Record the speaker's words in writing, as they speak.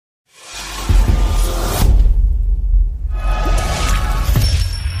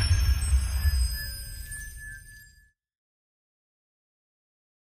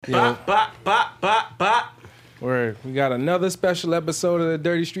Word. We got another special episode of the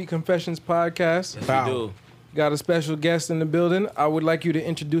Dirty Street Confessions podcast. Yes, we do. Got a special guest in the building. I would like you to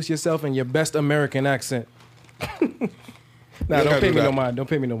introduce yourself in your best American accent. Nah, don't pay me no mind. Don't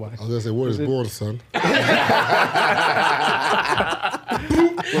pay me no mind. I was going to say, word is born, son. What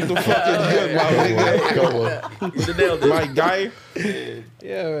the fuck is good, my nigga? My guy.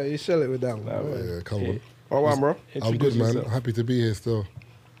 Yeah, you shell it with that one. Yeah, come on. Oh, wow, bro. I'm good, man. Happy to be here still.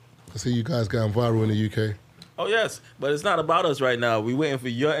 I see you guys going viral in the UK. Oh, yes, but it's not about us right now. We're waiting for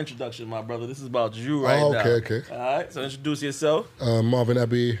your introduction, my brother. This is about you right now. Okay. All right, so introduce yourself. Marvin,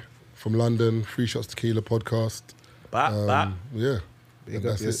 Abbey from London, Free Shots Tequila podcast. Bop. Yeah. Big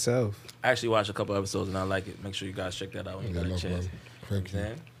up yourself. I actually watched a couple episodes and I like it. Make sure you guys check that out when you got a chance. Man. Thank you.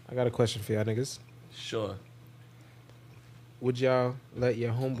 I got a question for y'all niggas. Sure. Would y'all let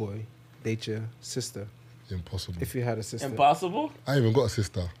your homeboy date your sister Impossible. if you had a sister? Impossible? I ain't even got a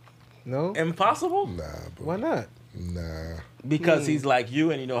sister. No? Impossible? Nah, bro. Why not? Nah. Because he's like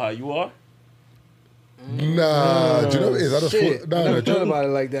you and you know how you are? Nah. Do you know what it is? I just Shit. thought... No, I never no, thought about it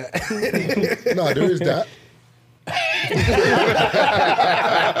like that. no, there is that.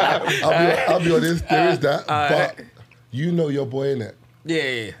 I'll be honest, there is that. But you know your boy, innit?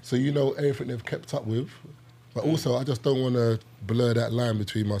 Yeah. So you know everything they've kept up with. But also, I just don't want to blur that line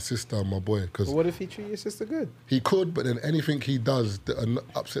between my sister and my boy. Because But what if he treat your sister good? he could, but then anything he does that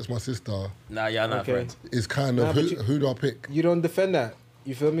upsets my sister Nah, y'all not Okay. friends. is kind of, Nah, who do I pick? You don't defend that.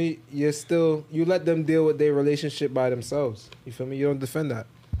 You feel me? You let them deal with their relationship by themselves. You feel me? You don't defend that.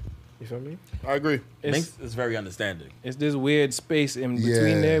 You feel me? I agree. Link is very understanding. It's this weird space in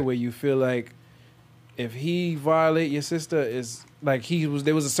between there where you feel like if he violate your sister, is like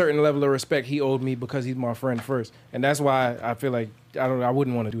there was a certain level of respect he owed me because he's my friend first, and that's why I feel like I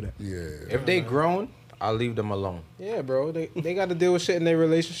wouldn't want to do that. Yeah. If they grown, I'll leave them alone. Yeah, bro. They got to deal with shit in their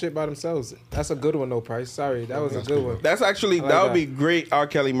relationship by themselves. That's a good one, though, Price. Sorry, that was a good one. That's actually, like that would that. be great R.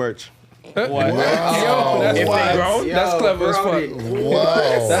 Kelly merch. What? Yo, that's If they grown? That's clever as fuck.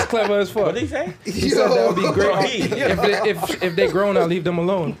 Wow. That's clever as fuck. What did he say? He said that would be great. if they grown, I'll leave them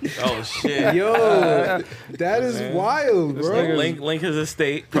alone. Oh, shit. Yo, that is wild, bro. Link his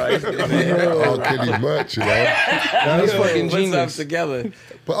estate price. R. Kelly merch, you know? That's fucking Put something genius. together.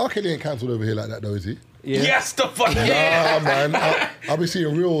 But R. Kelly ain't cancelled over here like that, though, is he? Yeah. Yes, the fuck yeah. Nah, man. I've been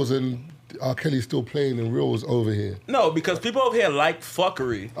seeing reels and R. Kelly's still playing in reels over here. No, because people over here like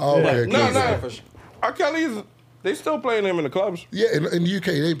fuckery. Oh, okay. No. R. Kelly's, they still playing him in the clubs. Yeah, in the UK,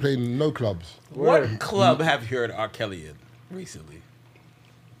 they ain't playing no clubs. What club have you heard R. Kelly in recently?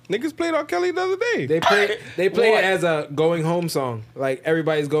 Niggas played R. Kelly the other day. They play it as a going home song. Like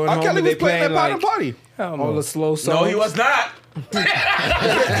everybody's going R. home Kelly and was they playing that playing party like party. all the slow songs. No, he was not.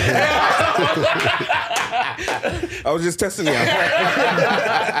 I was just testing you out.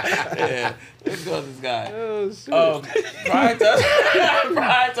 Yeah, there goes this guy. Oh, shit. Prior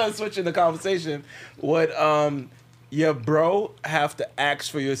to switching the conversation, would your bro have to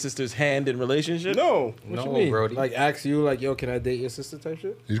ask for your sister's hand in relationship? No. What No, you mean? Brody. Like ask you, like, yo, can I date your sister type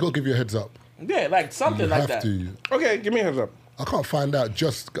shit? He's got to give you a heads up. Yeah, like something You like have that. to. Okay, give me a heads up. I can't find out.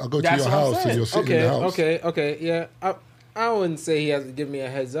 I'll go to That's your what I'm house saying. and you're sitting in the house. Okay. Yeah, I wouldn't say he has to give me a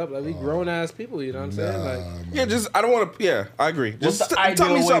heads up. Like we grown ass people, you know what I'm saying? Like, man. Yeah, just, I don't want to, yeah, I agree. What's Just the tell ideal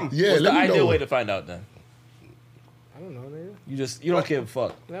me way? something. Yeah, What's let the me ideal know. way to find out then? I don't know, nigga. You don't give a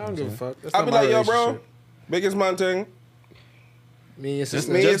fuck. I don't give a fuck. That's I'll not be my like, yo, bro, relationship. biggest man thing. Me and your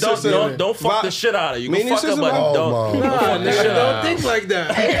sister. me and Just sister- don't fuck Vi- the shit out of her. You Me can and fuck your her, but sister- don't. Oh, Nah, fuck the nigga, shit out don't of think like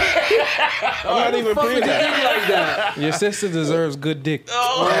that. I'm not even Fuck pre would you that. think like that? Your sister deserves good dick. So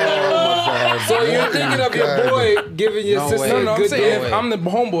you're thinking of your boy giving your No sister way. No, a I'm good saying dick? if I'm the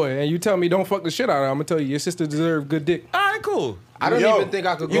homeboy and you tell me don't fuck the shit out of her, I'm gonna tell you your sister deserves good dick. All right, cool. I don't Yo, even think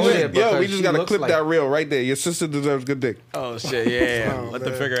I could You go just- there because we just she got to looks clip like, that reel right there. Your sister deserves good dick. Oh shit, yeah. Let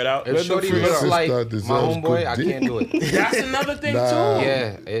them figure it out. If Shorty figure it looks out. like Sister my deserves homeboy, good I dick. can't do it. That's another thing Nah. too.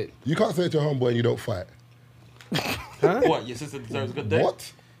 Yeah, You can't say it to a homeboy and you don't fight. What? Your sister deserves good dick.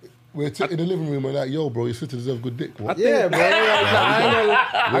 What? We're in the living room and like, yo, bro, your sister deserves good dick. What? Yeah, bro. You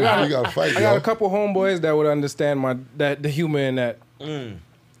got to fight, I got yo. a couple homeboys that would understand the humor in that. I don't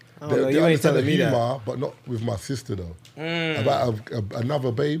know, They you ain't understand telling the me that. humor, but not with my sister though. About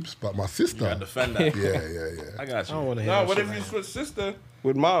another babes, but my sister. I defend that. Yeah. I got I don't you. want to hear No, that what shit, if you man. switch sister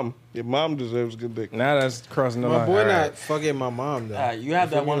with mom? Your mom deserves good dick. Now that's crossing the My line. boy All right. not fucking my mom, though. You have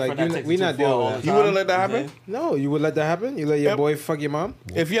feel that me? one Like, friend that you- takes we it too not far dealing all with the that. You time. wouldn't let that You happen? think? No, you would let that happen? You let your Yep. boy fuck your mom?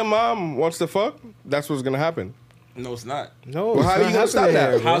 If your mom wants to fuck, that's what's going to happen. No, it's not. No. Well, how it's you not gonna stop happening that?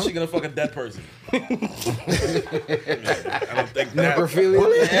 here, bro. How's she gonna fuck a dead person? I don't think that. Necrophilia?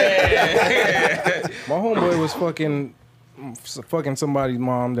 My homeboy was fucking fucking somebody's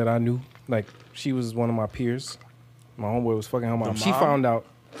mom that I knew. Like, she was one of my peers. My homeboy was fucking her mom. She found out.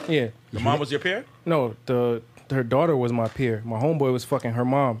 Yeah. The mom was your peer? No, her daughter was my peer. My homeboy was fucking her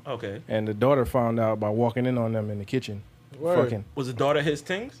mom. Okay. And the daughter found out by walking in on them in the kitchen. Word. Fucking. Was the daughter his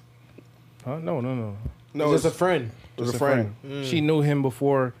things? Huh? No. No, it's a friend. It was a friend. She knew him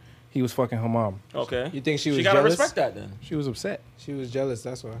before he was fucking her mom. Okay. You think she was She gotta jealous? respect that then. She was upset. She was jealous,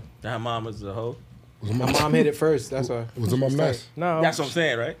 that's why. That her mom was a hoe. Was the My mom hit it first, that's why. Was the mom nice? No. That's what I'm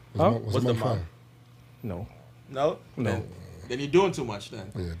saying, right? Was What's the the mom mom? fine? No. No? No. Then you're doing too much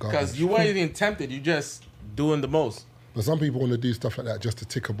then. Yeah, Because garbage. you weren't even tempted. You just doing the most. But some people want to do stuff like that just to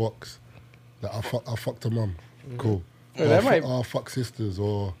tick a box. Like, I fucked a mum. Cool. Yeah, Or that I might- fuck sisters,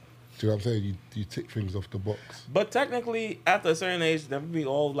 or do you know what I'm saying? You tick things off the box. But technically, after a certain age, then we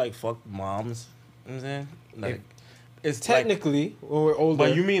all like fuck moms. You know what I'm saying? Like, it's Technically, when we're older.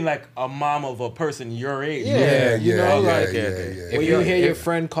 But you mean like a mom of a person your age? Yeah, you know, like okay. when you hear your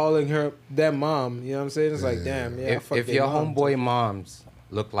friend calling her their mom, you know what I'm saying? It's like, damn, yeah. fuck If their your mom. homeboy moms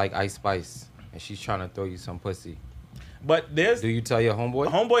look like Ice Spice and she's trying to throw you some pussy, But there's do you tell your homeboy?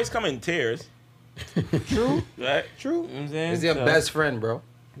 homeboys come in tears. True, Right? true. You know what I'm saying? Is your So- best friend, bro?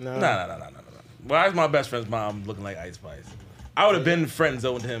 No. No. Why is my best friend's mom looking like Ice Spice? I would have been friend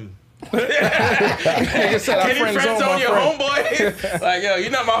zoned him. Nigga said I Can you friend zone your homeboy? Like, yo,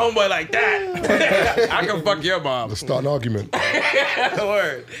 you're not my homeboy like that. I can fuck your mom. Let's start an argument.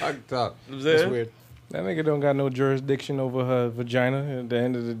 Word. Fucked up. You know what I'm That's saying? weird. That nigga don't got no jurisdiction over her vagina at the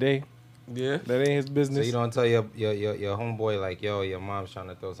end of the day. Yeah. That ain't his So business. you don't tell your homeboy like, yo, your mom's trying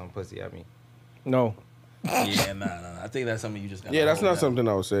to throw some pussy at me. No. Yeah, nah. I think that's something you just got. Yeah, that's not something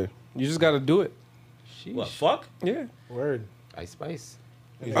I would say. You just gotta do it. What, fuck? Yeah. Word. Ice Spice.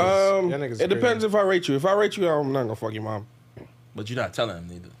 Y'all niggas It depends crazy. if I rate you. If I rate you, I'm not gonna fuck your mom. But you're not telling him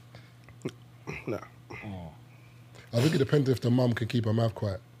neither. No. I think it depends if the mum can keep her mouth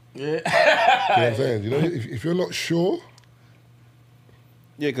quiet. Yeah. You know what I'm saying? You know, if you're not sure,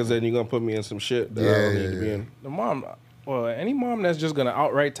 Yeah, because then you're gonna put me in some shit that I Yeah, don't need yeah, to be yeah. in. The mom, well, any mom that's just gonna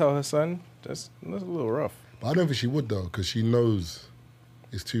outright tell her son, that's a little rough. but I don't think she would though, because she knows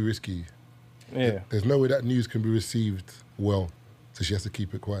it's too risky. Yeah. There's no way that news can be received well, so she has to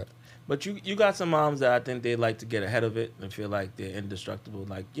keep it quiet. But you got some moms that I think they like to get ahead of it and feel like they're indestructible.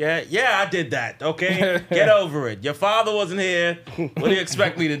 Like, yeah, I did that. Okay, get over it. Your father wasn't here. What do you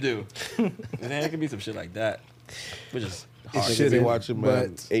expect me to do? And then it could be some shit like that, which is hard. Shit, they watching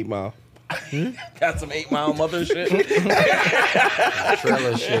but- 8 Mile. Got some 8 Mile mother shit. Trailer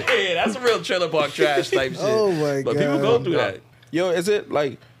shit. Yeah, that's a real trailer park trash type shit. Oh my But people go through that. Yo, is it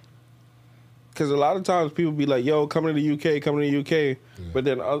like? Because a lot of times people be like, "Yo, come to the UK, come to the UK," but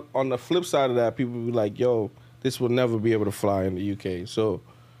then on the flip side of that, people be like, "Yo, this will never be able to fly in the UK." So,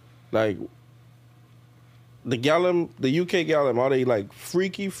 like, the UK gallum, are they like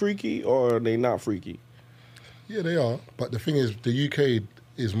freaky, or are they not freaky? Yeah, they are. But the thing is, the UK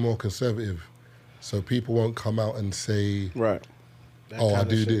is more conservative, so people won't come out and say, Right. "Oh, I kinda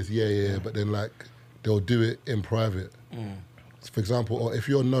do shit. this." Yeah. But then, like, they'll do it in private. For example, or if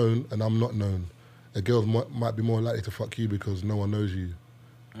you're known and I'm not known, a girl might be more likely to fuck you because no one knows you.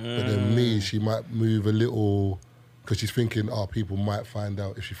 But then me, she might move a little because she's thinking, "Oh, people might find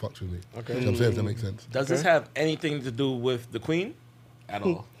out if she fucks with me." Okay. You know what I'm saying? If that makes sense. Does this have anything to do with the Queen at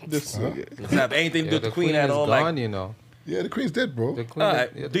all? This Does it have anything to do Yeah, with the Queen at is all? gone, Like, you know. Yeah, the Queen's dead, bro. The queen. all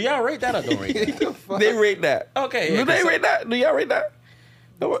right. Do y'all rate that or don't rate that? They rate that. Okay. Yeah, Do they 'cause rate that? Do y'all rate that?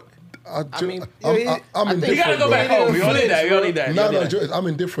 No. I mean, I'm you indifferent. gotta go bro. back home. You don't need that. You don't need that. No, You don't need that. I'm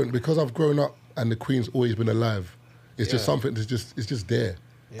indifferent because I've grown up and the Queen's always been alive. It's just something that's it's just there.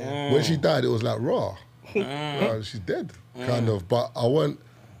 When she died, it was like raw. She's dead, kind of. But I wasn't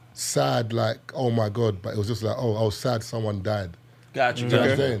sad like, oh my God. But it was just like, oh, I was sad someone died. Got you. You know what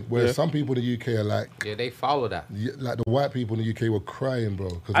Got I'm you. saying? Whereas some people in the UK are like, Yeah, they follow that. like the white people in the UK were crying, bro.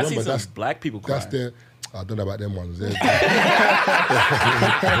 Because I see remember, some black people crying. that's their. I don't know about them ones. You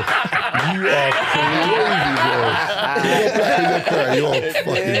are crazy, bro. You're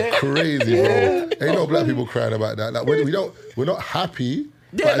fucking crazy, bro. Ain't no black people crying about that. Like we're not happy.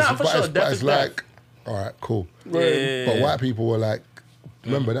 Yeah, but nah, it's, for but sure. it's, Death but is it's death. like, all right, cool. Yeah. But white people were like,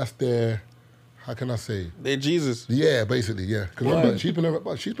 remember, that's their. How can I say? They Jesus. Yeah, basically, yeah. Because remember, she's been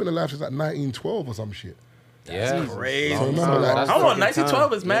alive since like 1912 or some shit. Yeah. Crazy. So remember, like, That's Hold on, fucking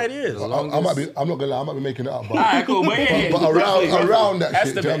 1912 is mad years. I might be. I'm not gonna lie. I might be making it up. But, All right, cool. But yeah, but around that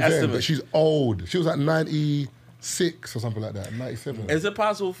shit, do you know what I'm saying? estimate. But she's old. She was like 96 or something like that, 97. Is it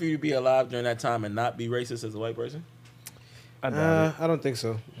possible for you to be alive during that time and not be racist as a white person? I doubt it. I don't think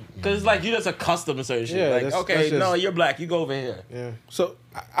so. Because it's like you're just accustomed to certain shit. Yeah, Like, that's okay, just- no, you're black. You go over here. Yeah. So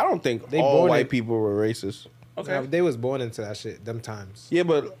I don't think They all born white in- people were racist. Okay. Nah, they was born into that shit. Them times. Yeah,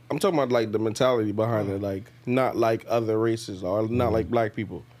 but I'm talking about like the mentality behind it, like not like other races or not like black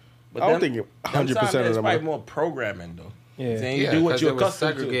people. But I don't them- think them 100% times, of it's them. probably Are. more programming though. Yeah. Saying you Yeah, do what 'cause you're it was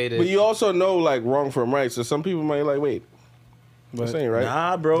accustomed to. segregated. But you also know like wrong from right, so some people might like wait. That's ain't right.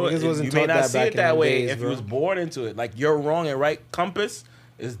 Nah, bro. Niggas wasn't You may taught not that see back it in that them way days, if bro. you was born into it. Like your wrong and right compass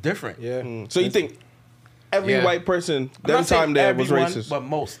is different. Yeah. So you think every Yeah. white person I'm that not saying time there was everyone, racist? but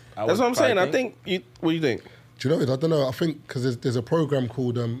most. That's what I'm saying. I think. What do you think? Do you know what? I don't know. I think because there's a program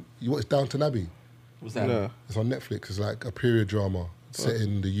called you watch Downton Abbey. What's that? No. It's on Netflix. It's like a period drama set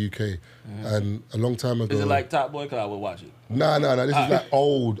in the UK. And a long time ago. Is it like Top Boy? Cause I would watch it. No. This is like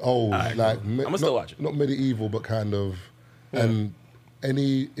old. Alright, Like cool. I'ma still watch it. Not medieval, but kind of. And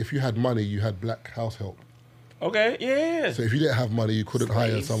if you had money, you had black house help. Okay. Yeah. So if you didn't have money, you couldn't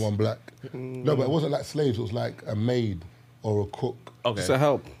hire Slaves? someone black. No, but it wasn't like slaves. It was like a maid or a cook, Okay. It's a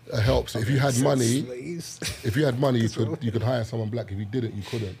help. a help. So if you had money, Slaves. if you had money, you could hire someone black. If you didn't, you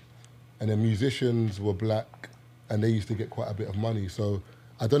couldn't. And then musicians were black, and they used to get quite a bit of money. So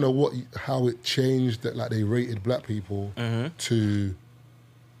I don't know how it changed that like they rated black people to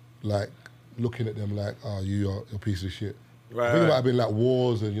like looking at them like, oh, you're a piece of shit. Right, I think it right. might have been like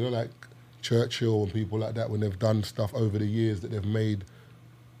wars and like Churchill and people like that when they've done stuff over the years that they've made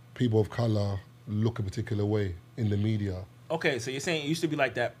people of color look a particular way in the media. Okay, so you're saying it used to be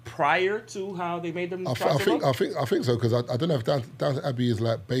like that prior to how they made them? I think so because I don't know if Downton Abbey is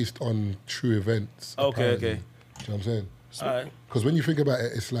like based on true events. Okay, apparently. okay. Do you know what I'm saying? All right. Because when you think about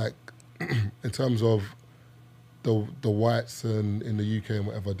it, it's like in terms of the whites and in the UK and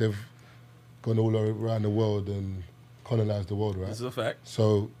whatever, they've gone all around the world and colonized the world, right? This is a fact.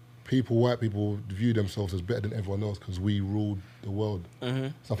 So white people view themselves as better than everyone else because we ruled the world.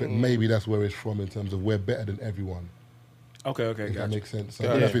 So I think maybe that's where it's from in terms of we're better than everyone. Okay, If gotcha. that makes sense. So I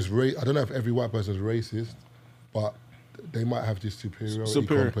don't know if it's I don't know if every white person is racist, but they might have this superiority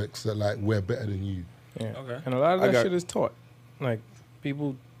complex that like we're better than you. Yeah. Okay. And a lot of I that got- shit is taught. Like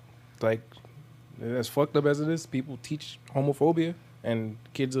people, like as fucked up as it is, people teach homophobia, and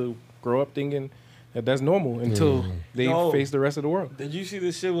kids will grow up thinking that that's normal until they No. face the rest of the world. Did you see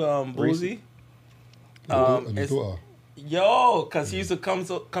this shit with Boozy? And your it's- daughter. Yo, cause he used to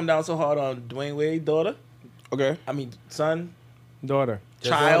come down so hard on Dwayne Wade's daughter. Okay. I mean, son, Daughter.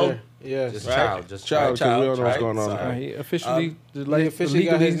 child. Yeah. Just Right. child. Just Child, because we don't know what's right? going on. Sorry. He officially, He officially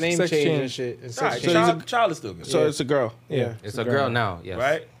got his name sex changed and change. shit. And All right, sex So change. he's child is still good, So it's a girl. Yeah, It's a girl now. Yes.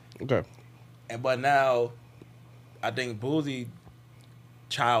 right? Okay. And but now, I think Boozy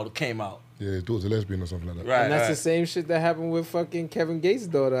child came out. Yeah, his daughter's a lesbian or something like that. Right. And that's right. the same shit that happened with fucking Kevin Gates'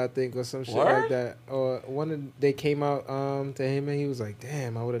 daughter, I think, or some shit Word? like that. Or they came out to him and he was like,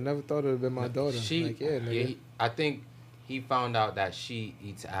 "Damn, I would have never thought it would have been my daughter." She. Like, yeah, nigga. I think he found out that she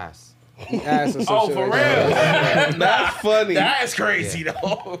eats ass. He asked or some Oh, shit for like real? that. That's funny. That is crazy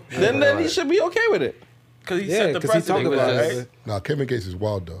though. then he should be okay with it. Cause he Yeah, set the 'cause he precedent, talked about right? it. Nah, Kevin Gates is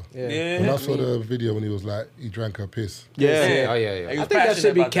wild though. Yeah. Yeah. When I saw the video when he was like, he drank her piss. Yeah. Oh yeah. He Yeah. was I think that passionate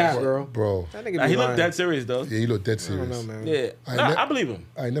should be about cap, shit. bro. Bro, That nigga Nah, be he looked lying. dead serious though. yeah, he looked dead I don't serious. know, man. Yeah, I believe him.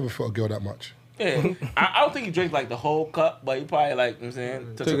 I ain't never felt a girl that much. Yeah, I don't think he drank like the whole cup, but he probably like, you know what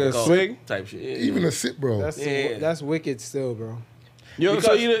I'm saying, Took a gulp swig? type shit. Yeah. Even a sip, bro. Yeah. That's wicked still, bro. Yo, Because-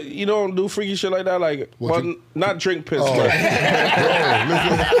 so you don't do freaky shit like that, like What, well, not drink piss, Oh, but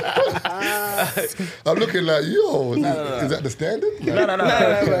bro, listen. I'm looking like, yo, is that the standard? Like,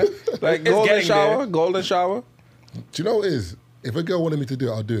 No. like It's golden getting shower, there. golden shower. Do you know what it is? If a girl wanted me to do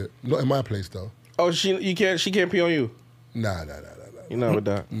it, I'll do it. Not in my place though. Oh, she can't pee on you. Nah. You know with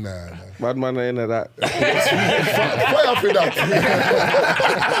that. Nah. Bad man into that. Fire for that.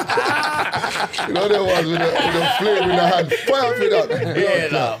 You know the ones with the flame in the hand. Fire for that. Yeah,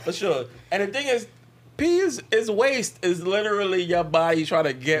 no, for sure. And the thing is, pee is waste. Is literally your body trying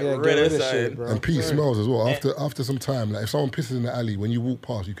to get Yeah, rid of something. shit, bro. And pee smells as well. After some time, like if someone pisses in the alley, when you walk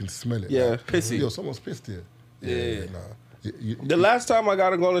past, you can smell it. Yeah. Like, Pissy. Yo, someone's pissed here. Yeah. Nah. The last time I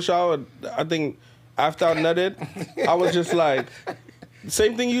got a golden shower, I think after I nutted, I was just like,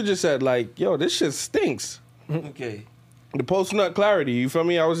 same thing you just said, like, yo, this shit stinks. Okay. The post nut clarity, you feel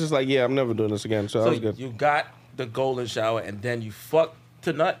me? I was just like, yeah, I'm never doing this again. So I So was good. you got the golden shower and then you fucked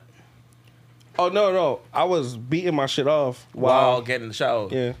to nut Oh no, I was beating my shit off while getting in the shower.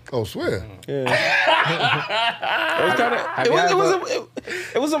 Yeah, Oh, swear. yeah. It was kind of.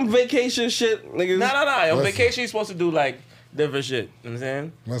 It was some vacation shit, niggas. No. On That's- vacation, you're supposed to do like different shit. You know what I'm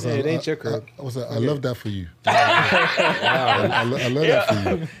saying? That's Yeah, it ain't your crib. I love that for you. I love that for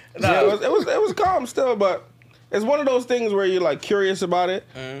you. Yeah, it was calm still, but it's one of those things where you're like curious about it,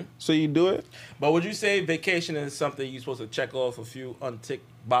 so you do it. But would you say vacation is something you're supposed to check off a few unticked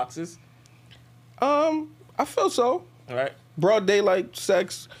boxes? I I feel so. All right. Broad daylight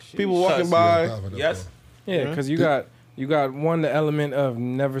sex, people walking Yes. by. Yeah, that Yes. Yeah, because you got one, the element of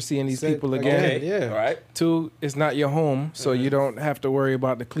never seeing these Say- people again. again. Yeah. All right. Two, it's not your home, so you don't have to worry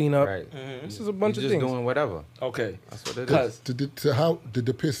about the cleanup. Right. This is a bunch You're of just things. doing whatever. Okay. That's what it is. Because So how did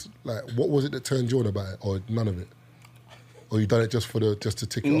the piss, like, what was it that turned you on about it, or none of it? Or you done it just to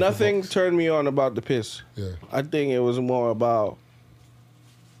tick it off the Nothing box? turned me on about the piss. Yeah. I think it was more about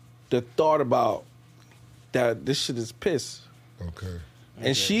the thought about that this shit is piss. Okay.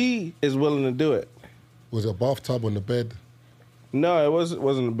 And she is willing to do it. Was it a bathtub on the bed? No, it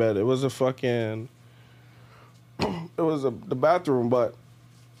wasn't a bed. It was a fucking. It was the bathroom, but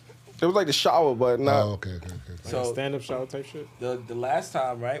it was like the shower, but not. Oh, okay. So Stand-up shower type shit. the last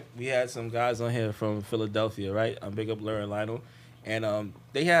time, right, we had some guys on here from Philadelphia, right? Big up Larry and Lionel. And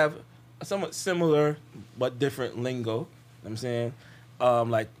they have a somewhat similar but different lingo. You know what I'm saying?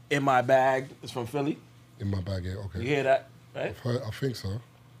 Like, In My Bag is from Philly. In my bag, yeah. Okay. You hear that, right? I think so. All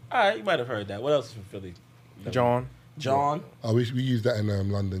right, you might have heard that. What else is from Philly? John. John. Oh, we use that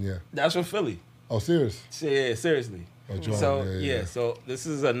in London, yeah. That's from Philly. Oh, serious? Yeah, seriously. Oh, John, So yeah. so this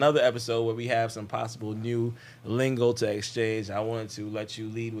is another episode where we have some possible new lingo to exchange. I wanted to let you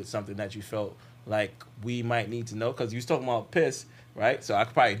lead with something that you felt like we might need to know, because you was talking about piss, right? So I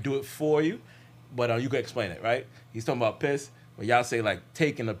could probably do it for you, but you can explain it, right? He's talking about piss, but y'all say like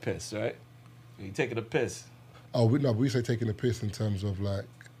taking a piss, right? You taking a piss, Oh, we say taking a piss in terms of like,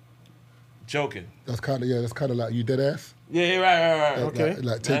 joking. that's kind of like you dead ass. Yeah, right. Like, Okay.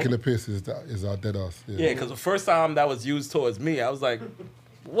 Like taking a piss is our dead ass. Yeah, because the first time that was used towards me, I was like,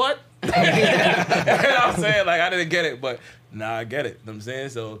 what? And I'm saying, like, I didn't get it, but nah, I get it. You know what I'm saying?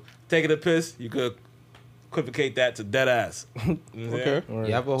 So, taking a piss, you could equivocate that to dead ass. You know what I'm saying? Okay.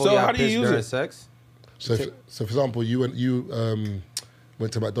 You ever hold So your how do you piss use during it? sex? So, for example, you went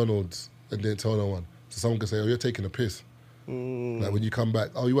to McDonald's and didn't tell no one. So someone could say, "Oh, you're taking a piss." Like when you come back,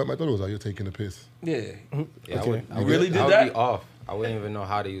 "Oh, you went to McDonald's? Oh, you're taking a piss." Yeah. Yeah, Okay. I would really did I would that? be off. I wouldn't even know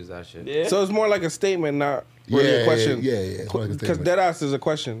how to use that shit. Yeah. So it's more like a statement, not really a question. Yeah. It's like a Because statement. dead ass is a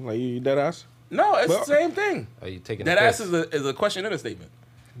question. Like, you dead ass? No, it's Well- the same thing. Are you taking Dead a ass piss? is a question and a statement.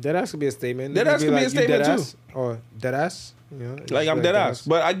 Dead ass could be a statement. Dead It ass could be a you statement, dead too. ass, or dead ass. You know, Like, I'm dead ass.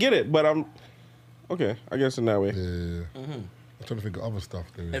 But I get it. But I'm. Okay, I guess in that way. Yeah. I'm trying to think of other stuff.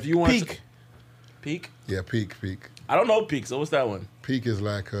 There is. If you want Peak. Peak? Yeah, peak. I don't know peak, so what's that one? Peak is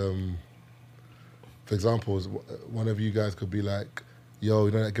like, for example, one of you guys could be like, "Yo,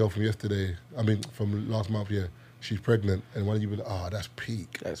 you know that girl from yesterday? I mean, from last month. Yeah, she's pregnant." And one of you be like, "Oh, that's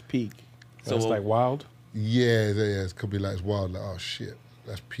peak." That's peak. So it's like wild. Yeah. It could be like it's wild. Like, oh shit,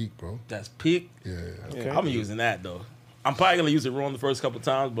 that's peak, bro. That's peak. Yeah. Okay. I'm using that, though. I'm probably going to use it wrong the first couple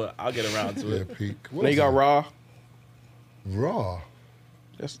times, but I'll get around to Yeah, it. peak. What Now you is got it? raw. Raw.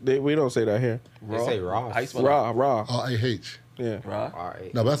 We don't say that here. They say raw. How you spell Raw. RAH. Yeah. it? Raw? All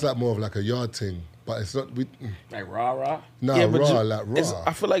right. No, but that's like more of like a yard thing. But it's not. Like raw? No, Yeah, but raw, you- like It's, raw.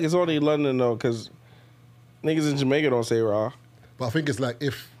 I feel like it's only in London though, because niggas in Jamaica don't say raw. But I think it's like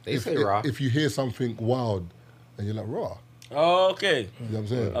They say raw. if you hear something wild and you're like raw. Oh, okay. You know what I'm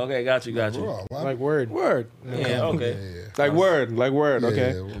saying? Okay, got you. Raw. Why? Like word. Word. Yeah, okay. Yeah. Like word. Yeah, Okay. yeah.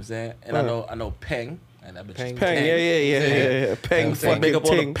 You know what I'm saying? And I know Peng. And that bitch Peng. is Peng. Yeah. Peng. So make Fucking up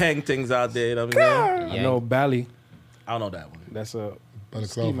all the ting. Peng things out there. You know what I'm saying? I know Bali. I don't know that one. That's a ski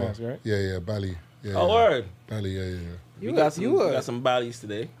Balaclava. mask, right? Yeah, Bali. Yeah, Oh, yeah. word. Bali, yeah. You got some bodies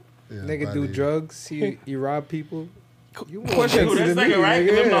today. Yeah, Nigga do Bali. drugs. He rob people. You more Question. Dude, gangster this than nigga, me, right? nigga.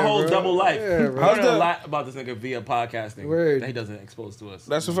 Give him the Yeah, whole bro. double life. Yeah, bro. I How's learned a the- lot about this nigga via podcasting Word. that he doesn't expose to us.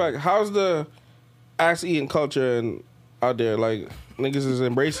 That's a fact. How's the ass eating culture and out there? Like, niggas is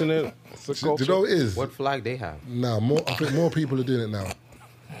embracing it. It's a Do you culture. know what it is? What flag they have? Nah, I think more people are doing it now.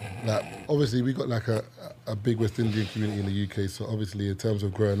 Like, obviously, we got like a big West Indian community in the UK, so obviously, in terms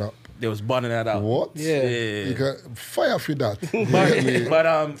of growing up, They was bunning that out. what? Yeah. You can fire for that.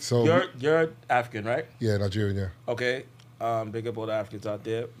 But So- you're African, right? Yeah, Nigerian, yeah. Okay. Big up all the Africans out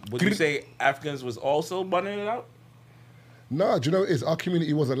there. Would you say Africans was also bunning it out? No, do you know what it is? Our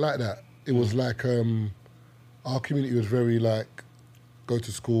community wasn't like that. It was like, our community was very like, go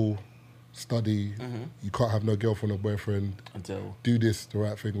to school, study, you can't have no girlfriend or boyfriend, Until do this, the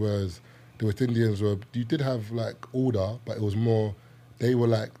right thing. Whereas the West Indians were, you did have like order, but it was more, they were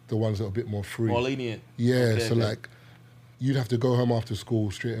like the ones that were a bit more free. more lenient. Yeah, Okay, so okay. like, you'd have to go home after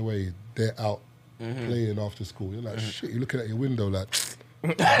school straight away. They're out playing after school. You're like, shit, you're looking at your window like,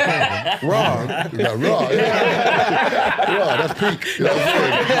 raw. You're like, raw, yeah. Raw, that's peak. You know what I'm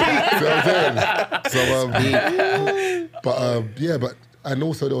saying? You know what I'm saying? So, but And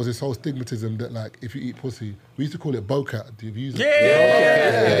also there was this whole stigmatism that like if you eat pussy, we used to call it bocat. Do you use it?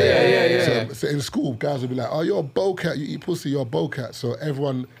 Yeah. So in school, guys would be like, "Oh, you're a bocat. You eat pussy. You're a bocat." So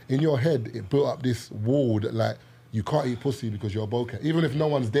everyone in your head, it built up this wall that like you can't eat pussy because you're a bocat, even if no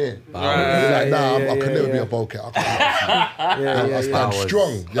one's there. You're like, nah, I can never be a bocat. I can't eat pussy. I stand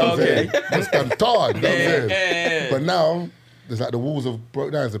strong. You know what I'm saying? I stand tall. You know what I'm saying? But now there's like the walls have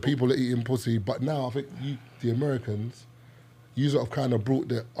broke down. So people are eating pussy. But now I think the Americans. You have kind of brought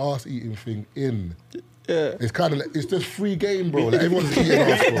the ass eating thing in. Yeah. It's kind of like, it's just free game, bro. Like everyone's eating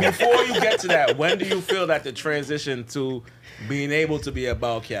ass, bro. Before you get to that, when do you feel that the transition to being able to be a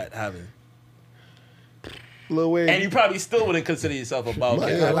ballcat happened? Lil Wayne. And you probably still wouldn't consider yourself a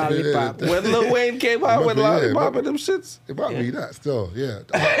ballcat. Lollipop. When Lil Wayne came out with Lollipop and them shits. It might be that still, yeah.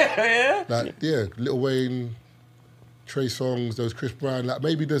 Like, Lil Wayne, Trey Songz, those Chris Brown, like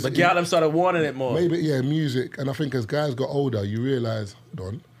maybe there's... But y'all them started wanting it more. Maybe, music. And I think as guys got older, you realise, hold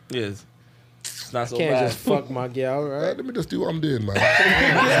on. Yes. It's not so Can't bad. just fuck my gal, right? Let me just do what I'm doing, man. A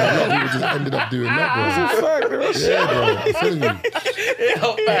lot of people just ended up doing that, bro. Yeah, bro. I'm telling you.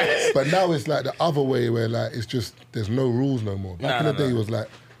 But now it's like the other way where like it's just, there's no rules no more. Back in the day, it was like,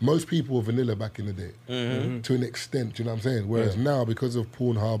 most people were vanilla back in the day. To an extent, you know what I'm saying? Whereas now, because of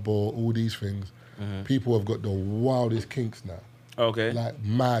Pornhub or all these things, people have got the wildest kinks now. Okay. Like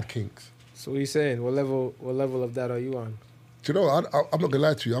mad kinks. So what are you saying? What level of that are you on? Do you know, I'm not gonna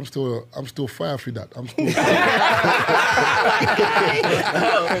lie to you. I'm still fire through that. I'm still.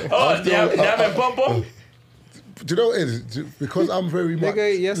 Damn bum bum. Do you know what it is? Because I'm very much.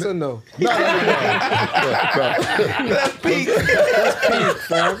 Nigga, yes or no? No. That's peak.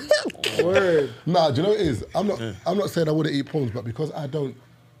 Fam. Word. Nah, do you know what it is? I'm not saying I wouldn't eat prawns, but because I don't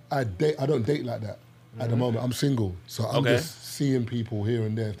date like that at the moment. I'm single, so I'm just seeing people here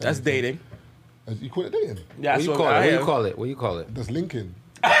and there. That's dating. You call it dating? Yeah, What you call it? That's linking.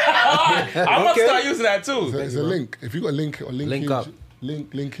 I'm gonna start using that too. It's a link. If you got link or linkage, Link up.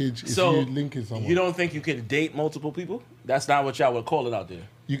 linkage. If So you linking someone, you don't think you can date multiple people? That's not what y'all would call it out there.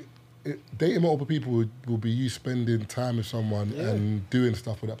 Dating multiple people will be you spending time with someone and doing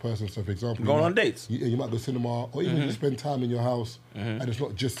stuff with that person. So, for example, Going on dates. You might go cinema, or even just spend time in your house, and it's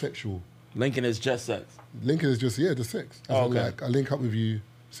not just sexual. Linking is just sex. Linking is just just sex. As in, Okay. like I link up with you,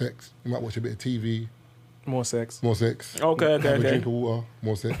 sex. You might watch a bit of TV, More sex. more sex. Okay. Have a drink of water,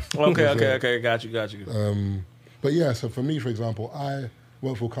 more sex. Okay. Got you. But yeah, so for me, for example, I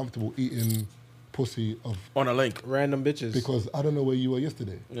won't feel comfortable eating pussy of On a link. Random bitches. because I don't know where you were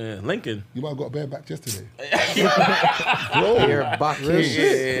yesterday. Yeah, Lincoln. You might have got bareback yesterday. You're a bucket.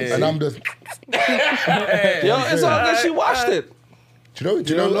 And I'm just. Yo, it's all good. She watched it. Do you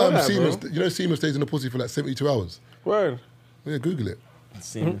don't know know that, semen? bro. You know semen stays in the pussy for like 72 hours. Word. Yeah, Google it.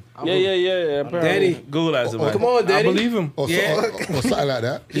 Semen. Yeah. Apparently. Daddy. Google that. Oh, Come on, I Daddy. believe him. Or something like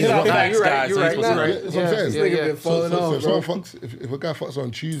that. He's a facts you're right, guy, you're so right. he's supposed to Nah. know. That's what I'm saying. This nigga been falling So off, if, bro. someone fucks, if a guy fucks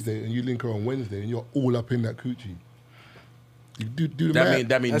on Tuesday and you link her on Wednesday and you're all up in that coochie, you do the math.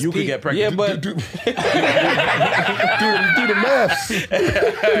 That means That's you could peak. get pregnant. Yeah, but do the maths.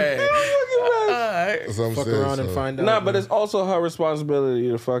 That's what I'm Fuck saying, around and so. find out. nah, but it's also her responsibility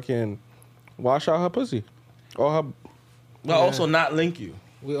to fucking wash out her pussy. Or her. But also not link you.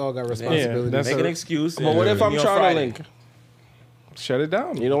 We all got responsibilities. that's Make a- an excuse. But what if I'm meet on trying to Friday. link? Shut it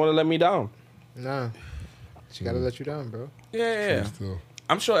down. You don't want to let me down. Nah. She gotta let you down, bro. Yeah. Still.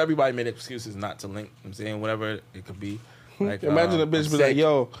 I'm sure everybody made excuses not to link. I'm saying whatever it could be. Like Imagine a bitch I'm be sick. like,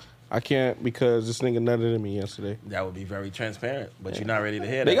 yo, I can't because this nigga nutted in me yesterday. That would be very transparent, but you're not ready to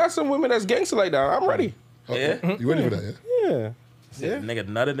hear They that. got some women that's gangster like that. I'm ready. Yeah? You ready for that, yeah? Yeah. Nigga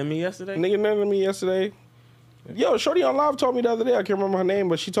nutted in me yesterday? Nigga nutted in me yesterday. Yo, Shorty on live told me the other day, I can't remember her name,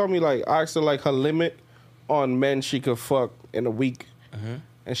 but she told me like, I asked her like her limit on men she could fuck in a week.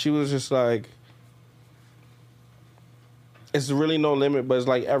 And she was just like, it's really no limit, but it's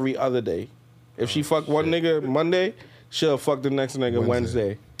like every other day. If she fuck one nigga Monday, she'll fuck the next nigga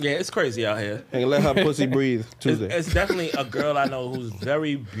Wednesday. Yeah, it's crazy out here. And let her pussy breathe Tuesday. It's definitely a girl I know who's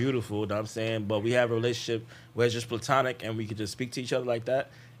very beautiful, you know what I'm saying? But we have a relationship where it's just platonic and we could just speak to each other like that.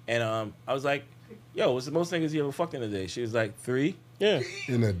 And I was like, yo, what's the most niggas you ever fucked in a day? She was like, 3. Yeah.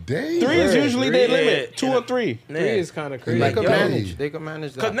 In a day? 3 is usually their Yeah, limit. 2 in or a- 3. Yeah. 3 is kind of crazy. They Like, could yo. manage. They could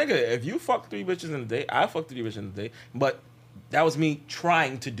manage Because, that. nigga, if you fuck 3 bitches in a day, I fucked 3 bitches in a day. But that was me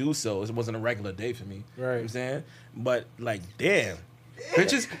trying to do so. It wasn't a regular day for me. You know what I'm saying? But, like, damn.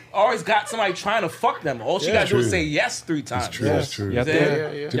 Bitches always got somebody trying to fuck them. All she got to do is True. say yes 3 times. It's true, it's true. Yeah, I Yeah.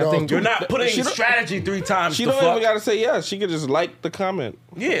 think, Do you know, You're not putting She don't- strategy 3 times She to don't fuck. even got to say yes. She could just like the comment.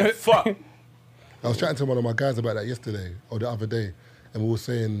 Yeah, fuck. I was chatting to one of my guys about that yesterday or the other day, and we were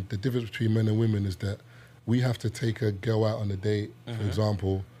saying the difference between men and women is that we have to take a girl out on a date, for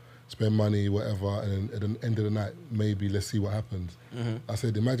example, spend money, whatever, and then at the end of the night, maybe let's see what happens. I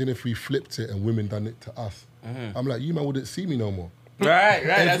said, imagine if we flipped it and women done it to us. I'm like, you man wouldn't see me no more. Right,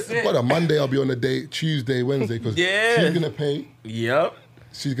 that's it. But on Monday, I'll be on a date, Tuesday, Wednesday, because she's going to pay. Yep.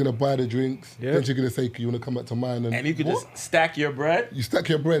 She's going to buy the drinks. Then she's going to say, you want to come back to mine? And you can just stack your bread. You stack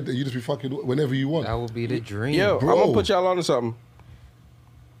your bread and you just be fucking whenever you want. That would be the dream. Yo, Bro. I'm gonna put y'all onto something.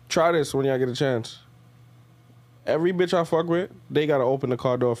 Try this when y'all get a chance. Every bitch I fuck with, they gotta open the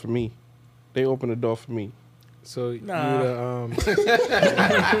car door for me. They open the door for me. So you Nah. the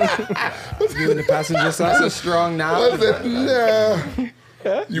you in the passenger side? That's a strong now. I said, nah.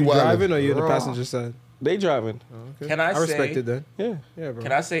 You Driving or you in the Bro. passenger side? They driving. Okay. Can I respect say- it then. Yeah. Yeah, bro.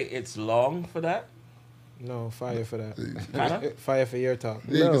 Can I say it's long for that? No, fire for that. Kinda? Fire for your talk.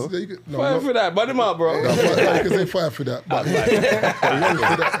 Yeah, No. you can, no, Fire not- for that. Butt him out, bro. no, you can say fire for that. But long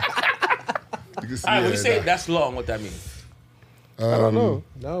for that. You can say, All right, when you say nah. that's long, what that means? I don't know.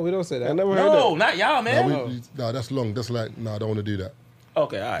 No, we don't say I that. never heard No, that. not y'all, man. Nah, that's long. That's like, nah, I don't want to do that.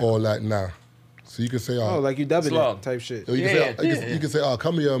 Okay, all right. Or like, nah. So you can say, Oh, like you dubbing It's long. it type shit. or you can Yeah, say, you can say, oh,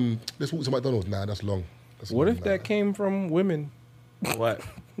 come here, let's walk to McDonald's. Nah, that's long. That's What long, if nah. that came from women? What?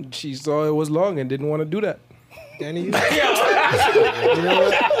 She saw it was long and didn't want to do that. Danny, you know what?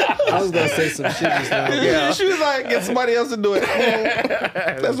 I was gonna say some shit just now. Yeah. She was like, get somebody else to do it.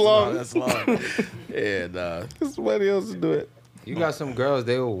 That's long. That's long. Yeah, nah. Get somebody else to do it. You got some girls,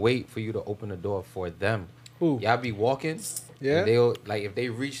 they will wait for you to open the door for them. Who? Y'all be walking. Yeah? And they'll, like, if they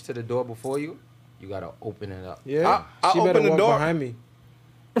reach to the door before you, you got to open it up. Yeah, I she better open the walk door. behind me.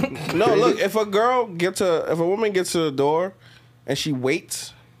 No, look, if a woman gets to the door and she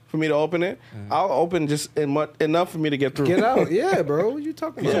waits for me to open it, I'll open just enough for me to get through. Get out, yeah, bro. What you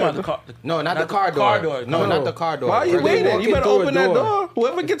talking You about? talking about No, not the Not the car door. car door. No, No. not the car door. Why are you Like, they waiting? walking You better through a open that door. door.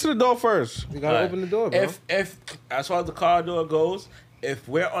 Whoever gets to the door first. You gotta Right. open the door, bro. If as far as the car door goes, if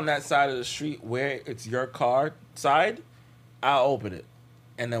we're on that side of the street where it's your car side, I'll open it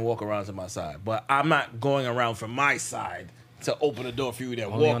and then walk around to my side. But I'm not going around from my side to open the door for you, then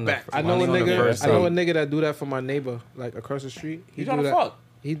Only walk on the back. fr- I know a Only on the nigga. first I know a date. nigga that do that for my neighbor, like across the street. You do tryna that. fuck?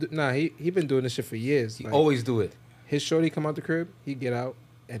 He been doing this shit for years. He Like, always do it. his shorty come out the crib, he get out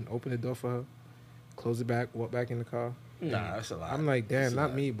and open the door for her, close it back, walk back in the car. Nah, that's a lot. I'm like, damn,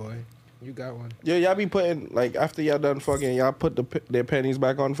 not me, boy. You got one. Yeah, y'all be putting, like, after y'all done fucking, y'all put their panties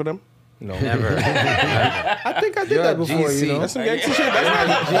back on for them? No. Never. I think I did You're that a before. GC. You know, That's some gangster shit.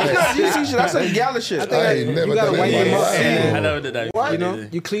 That's not GC shit. That's some gala shit. think I ain't you never gotta done wipe that. them up. I And, never did that. you know, either.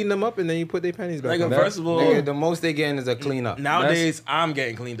 you clean them up and then you put their panties back. Like, on. first of all, Nigga, the most they getting is a cleanup. nowadays I'm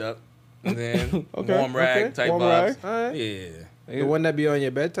getting cleaned up. And then Okay, warm rag okay. type Warm vibes. rag. All right. Yeah. The one that be on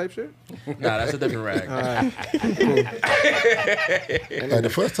your bed type shit. Nah, that's a different rag. All right. Like, the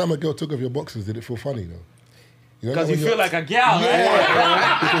first time a girl took off your boxes, did it feel funny though? You know, Because you when feel like a gal,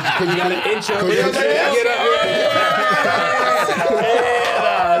 right? because you got an inch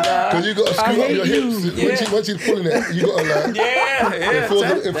because you got to screw up your hips. When she's pulling it, you got to like. Yeah, yeah.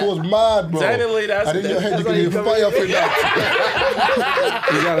 It feels mad, bro. Technically, that's- and in your head, you that's can even fire for that.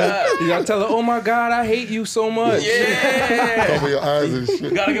 You gotta tell her, oh my God, I hate you so much. Yeah. Cover your eyes and You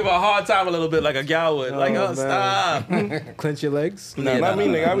shit. gotta give her a hard time a little bit like a gal would. Like, Oh, oh, stop. Clench your legs. Nah, not me,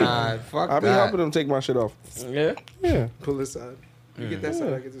 nigga. Nah, fuck I be that. helping them take my shit off. Yeah. Yeah. Pull this side. You get that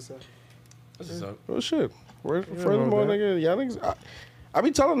side. I get this side. Oh, shit. Furthermore, nigga, y'all niggas, I be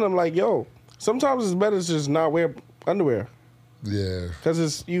telling them, like, yo, sometimes it's better to just not wear underwear. Yeah.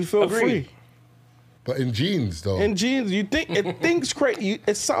 Because you feel Agreed. free. But in jeans, though. In jeans, you think it thinks crazy.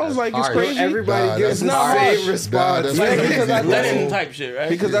 It sounds like it's harsh. crazy. Everybody Nah, gives the that's not same harsh. response. Nah, Like, that's because I crazy, Lennon bro. type shit, right?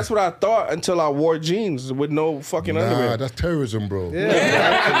 Because that's what I thought until I wore jeans with no fucking Nah, underwear. that's terrorism, bro. Yeah.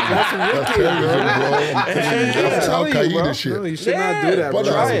 That's terrorism, bro. I'm telling you, that's Al telling you, bro. Qaeda shit. No, you should not do that, But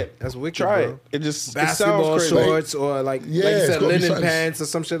bro. try it. That's wicked, Try bro. it. It just Basketball it sounds crazy. shorts or like Yeah, you it's said, gotta be linen something- pants or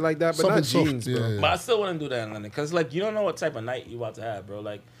some shit like that, but not Something jeans, soft, bro. yeah. But I still wouldn't do that in London. Because, like, you don't know what type of night you about to have, bro.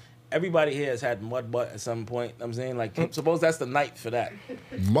 Like, everybody here has had mud butt at some point. I'm saying, like, suppose that's the night for that.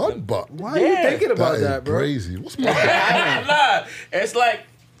 Mud butt. Why are you thinking about That that, is bro? crazy. What's mud butt? Nah, it's like,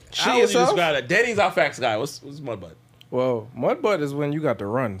 She how would you yourself? describe that? Denny's our facts guy. What's mud butt? Well, mud butt is when you got the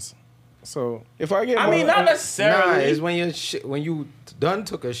runs. So If I get I mean, not Nah, necessarily. it's when your shit, when you done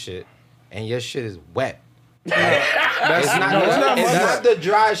took a shit and your shit is wet. It's not the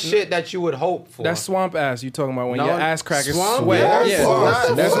dry shit that you would hope for. that's swamp ass you talking about when No, your ass crack is swamp sweat. ass? Yeah.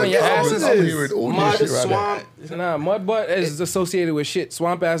 Swamp? That's when your ass is I'm hearing all mud, this shit right now. swamp. Nah, mud butt is associated with shit.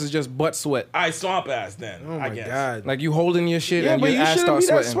 Swamp ass is just butt sweat. All right, swamp ass then. Oh I my guess. god. Like you holding your shit Yeah, and but your you ass shouldn't be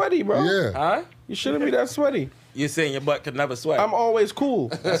starts that sweating. sweaty, bro. Yeah. Huh? You shouldn't be that sweaty. You're saying your butt could never sweat. I'm always cool.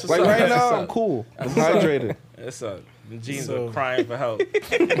 That's what's Like up. right That's now, what's I'm up. cool. I'm hydrated. It's a the jeans So- are crying for help.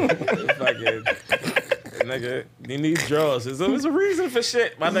 Fucking nigga, you need drawers. There's a reason for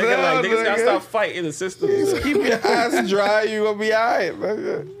shit, my nigga. No, Like niggas gotta nigga. stop fighting the system. Just keep your ass dry. You gonna be alright.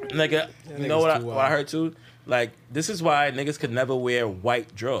 Nigga, you know what I heard too? Like this is why niggas could never wear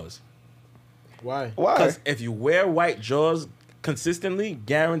white drawers. Why? Why? Because if you wear white drawers consistently,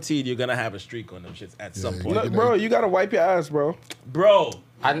 guaranteed you're gonna have a streak on them shits at some Yeah, point. Look, bro, you gotta wipe your ass, bro. Bro,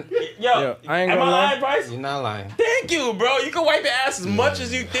 I, yo, Yeah, I ain't am gonna I lie. lying, Bryce? you're not lying. Thank you, bro. You can wipe your ass as much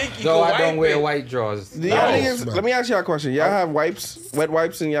as you think you Though can I don't wipe wear it. white drawers. Do y'all niggas, man. let me ask y'all a question. Y'all have wipes, wet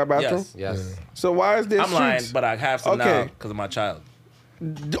wipes in your bathroom? Yes. Yes. So why is there I'm lying, streaks? but I have some now Okay. because of my child.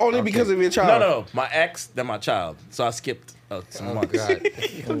 Only because of your No, child. no, my ex, then my child. So I skipped some Oh, months. God.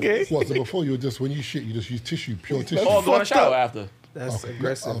 Okay. What? So before you were just when you shit, you just use tissue, pure tissue. Or go in the Fucked shower up. after. That's Okay,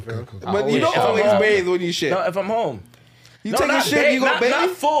 aggressive, okay, bro. cool. But you don't If I'm always home- bathe when you shit. No, if I'm home. You No, take a not shit, bathe, you go not bathe?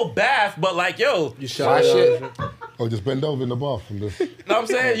 full bath, but like, yo, You Why shower. shit? Oh, just bend over in the bath and just. know what I'm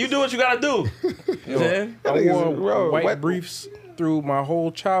saying? You do what you gotta do. You know what I'm saying? I wore Bro, white wet- briefs through my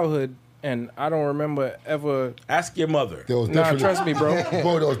whole childhood, and I don't remember ever. Ask your mother. There was Nah, definitely. trust me, bro. Bro, there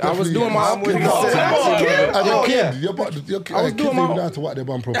was I was definitely- doing my. Mom would Bro, have said, come on, "Ask your kid. kid." As Oh, a kid, yeah. your I was kids doing don't my even know how to wipe their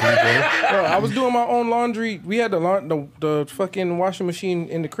bum properly, bro. I was doing my own laundry. We had the fucking washing machine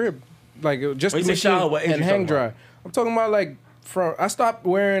in the crib, like just When the you say machine shower, what age and you hang talking dry. about? I'm talking about like from. I stopped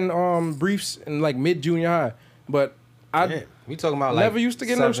wearing briefs in like mid junior high, but I We talking about like never used to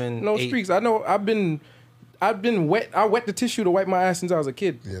get 7, no 8. streaks. I know I've been wet. I wet the tissue to wipe my ass since I was a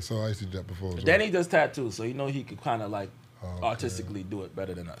kid. Yeah, so I used to do that before. As well. Danny does tattoos, so you know he could kind of like Okay. artistically do it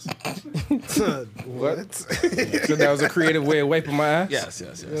better than us. What? So that was a creative way of wiping my ass.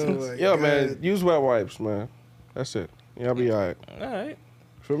 Yes. Oh my Yo, God. man, use wet wipes, man. That's it. Y'all be alright. All right.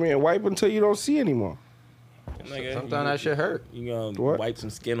 For me, and wipe until you don't see anymore. Nigga, Sometimes that shit hurt. you gonna What? wipe some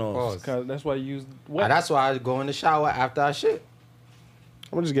skin off. Pause. Cause that's why you use Ah, wet. that's why I go in the shower after I shit.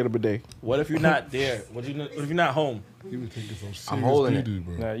 I'm gonna just get a bidet. What if you're not there? What if you're not home? You would think it's some serious I'm holding it. doo-doo,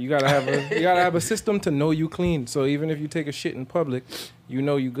 bro. Nah, you gotta have a system to know you clean. So even if you take a shit in public, you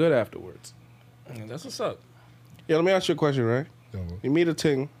know you good afterwards. That's what's up. Yeah, let me ask you a question, right? Yeah, bro. You meet a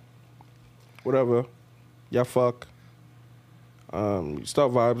ting, whatever, y'all fuck, you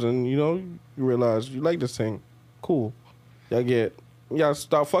start vibes, and you know, you realize you like this thing. Cool. Y'all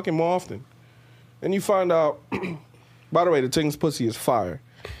start fucking more often. Then you find out, by the way, the ting's pussy is fire.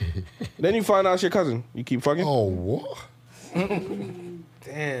 Then you find out it's your cousin. You keep fucking? Oh, what?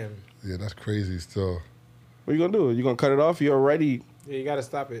 Damn. Yeah, that's crazy still. What you gonna do? You gonna cut it off? You already gotta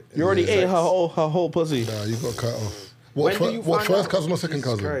stop it. ate Yeah. her whole pussy. Nah, you got cut off. When What, do you find first out? cousin or second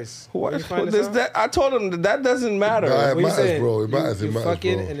Jesus cousin? Christ. What? When you find this out? I told him that doesn't matter. Nah, it What you matters, saying? bro. It matters, You it matters,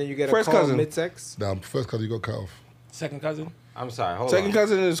 fucking bro. and then you get a First call cousin. mid-sex. Nah, first cousin you got cut off. Second cousin? I'm sorry. Hold Second on.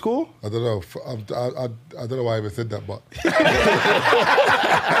 cousin in school? I don't know. I don't know why I even said that, but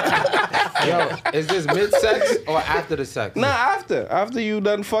Yo, is this mid sex or after the sex? Nah, after you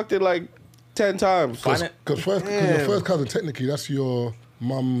done fucked it like 10 times. Find it. because your first cousin technically that's your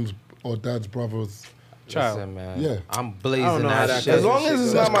mum's or dad's brother's. Child. Listen, man. Yeah. I'm blazing I don't know how that that shit. As long as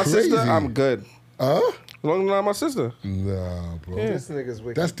it's That's not my sister, crazy. I'm good. Huh? As long as it's not my sister. Nah, bro. This nigga's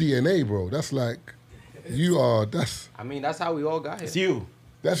wicked. That's DNA, bro. That's like you are. I mean, that's how we all got It's here. you.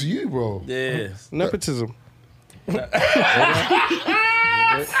 That's you, bro. Yes. Nepotism.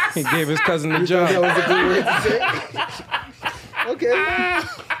 He gave his cousin the job. That was a good way to say. Okay.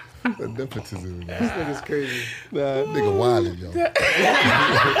 That nepotism, man. This nigga's crazy. Nah, Nigga wildin', yo.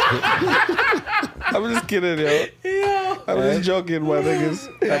 I'm just kidding, yo. I'm just joking, my niggas.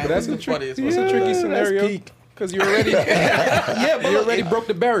 Yeah, but that's a funniest tricky. It's a tricky scenario because you already Yeah, but you look, already broke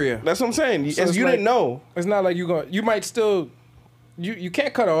the barrier. that's what I'm saying. So As it's you like- didn't know. It's not like you might still you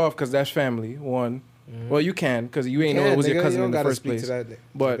can't cut her off because that's family. One, well you can because you ain't know it was your cousin you in don't the gotta first speak place. to that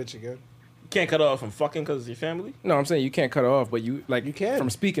But- bitch again. You can't cut off from fucking because it's your family? No, I'm saying you can't cut her off, but you like You can. from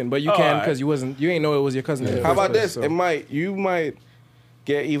speaking, but you Oh, can alright. because you ain't know it was your cousin. In the How first about place, this? so. You might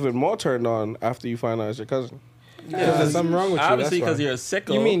get even more turned on after you find out it's your cousin. Because there's something wrong with you. Obviously, That's because why. you're a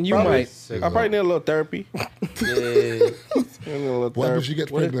sicko. You mean you Probably. might? I probably need a little therapy. Yeah. I need a little What if therapy. she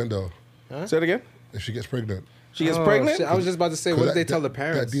gets What if- pregnant though? Say it again. If she gets pregnant, She gets Oh, pregnant? shit. I was just about to say, what if they tell the That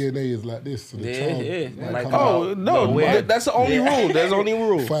parents? DNA is like this, so the Yeah, child yeah. might Might come come out Oh, no. weird. That's the only rule. There's the only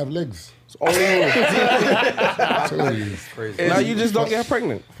rule. 5 legs. It's the only rule. I'm telling you, Crazy. Now you just don't get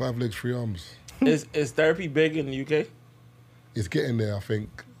pregnant. 5 legs, 3 arms. Is therapy big in the UK? It's getting there, I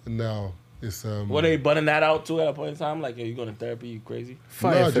think. Now it's Were they butting that out too at a point in time? Like, yo, you going to therapy? You crazy?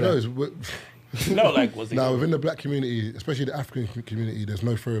 Fire no, for do you know, that. it's, No, like, was it? now within the black community, especially the African community, there's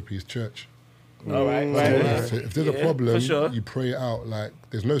no therapy. It's church. All right. So if there's a Yeah, problem, for sure. you pray it out. Like,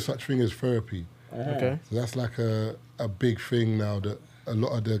 there's no such thing as therapy. Okay. So that's like a big thing now that a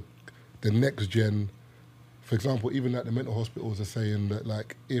lot of the next gen, for example, even at the mental hospitals are saying that,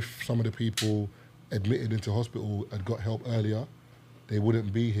 like, if some of the people admitted into hospital had got help earlier, they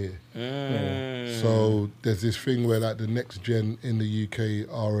wouldn't be here. So there's this thing where, like, the next gen in the UK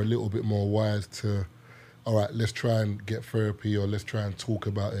are a little bit more wise to, all right, let's try and get therapy or let's try and talk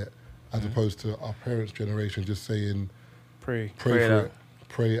about it, as opposed to our parents' generation just saying, Pray. pray Pray it for out. it,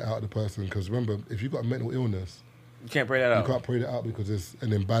 pray it out of the person. Because remember, if you've got a mental illness, You can't pray that you out. can't pray that out because there's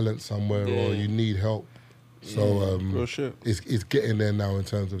an imbalance somewhere Yeah. or you need help. So Real shit. it's getting there now in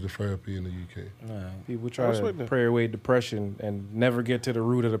terms of the therapy in the UK. People try I to respect that. pray away depression and never get to the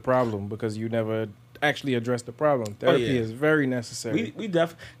root of the problem because you never actually address the problem. Therapy yeah. is very necessary. We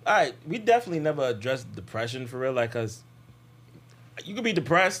definitely never addressed depression for real, like, cause you could be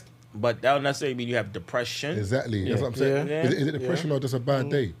depressed, but that don't necessarily mean you have depression. Exactly. That's what I'm saying. Yeah. Is it depression or just a bad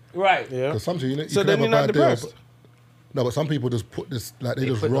day? Right. Yeah. Because sometimes you So can then have a you're not bad day. depressed. No, but some people just put this, like they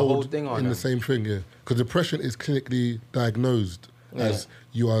just put the whole rolled thing on in them. the same thing, yeah. Because depression is clinically diagnosed as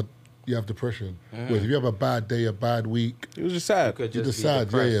you have depression. Whereas if you have a bad day, a bad week, It was just sad. Could you're just just be sad,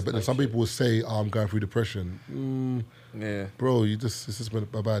 depressed, yeah. But then like some shit. people will say, "Oh, I'm going through depression." Yeah. Bro, it's just been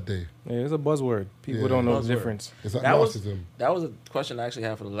a bad day. Yeah, it's a buzzword. People Yeah. don't know the Buzzword. difference. It's like That was narcissism. that was a question I actually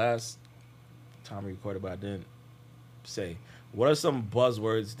had for the last time we recorded, but I didn't say. What are some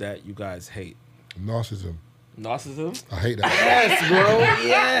buzzwords that you guys hate? Narcissism. Narcissism? I hate that. Yes, bro.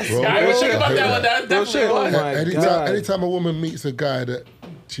 Yes. Bro, I was thinking I about hate that one. that. That's Real definitely shit. one. my Anytime, God. anytime a woman meets a guy that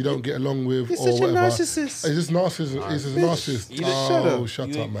she don't get along with He's or such a whatever, narcissist. It's just narcissism. It's just narcissist. You just- Oh, shut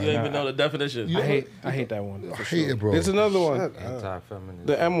You, up, you man. don't even know the definition. I hate that one. I hate it, bro. There's another one. Anti-feminist.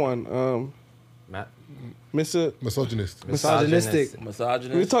 The M one. Ma- Mr. Misogynist. Misogynistic. We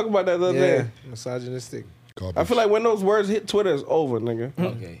Misogynist. talked about that the other Yeah. day. Misogynistic. Garbage. I feel like when those words hit Twitter, it's over, nigga.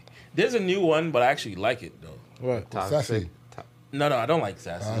 Okay. There's a new one, but I actually like it though. What? Sassy. No, I don't like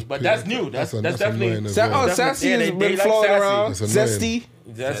sassy. That's but pretty- that's new. That's that's definitely annoying as Sa- well. oh, Definitely- sassy yeah, has they been like flowing sassy. around. That's annoying. Zesty.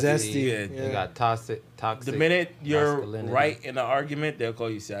 Zesty. Zesty. You got toxic. The minute you're masculinity. right in an argument, they'll call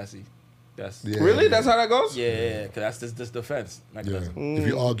you sassy. That's Yeah. Really? That's how that goes? yeah, because that's this defense Yeah. mechanism. If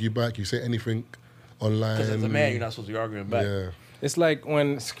you argue back, you say anything online. Because as a man, you're not supposed to be arguing back. Yeah. It's like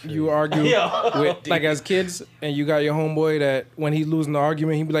when you argue Yeah. with, like, as kids, and you got your homeboy that when he's losing the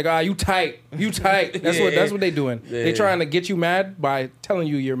argument, he be like, you tight. That's Yeah. what they doing. Yeah. They trying to get you mad by telling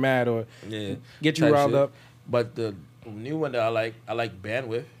you you're mad or Yeah. get you Type riled shit. up. But the new one that I like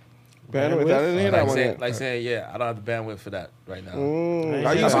bandwidth. Bandwidth. I didn't hear that one yet. Like saying, yeah, I don't have the bandwidth for that right now.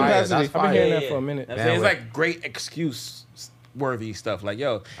 I use capacity. That's I've been fire. hearing that for a minute. I'm saying it's Bandwidth. like great excuse worthy stuff. Like,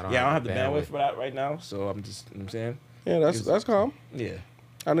 yo, I don't have the bandwidth bandwidth. for that right now. So I'm just, you know what I'm saying? Yeah, that's calm. Yeah.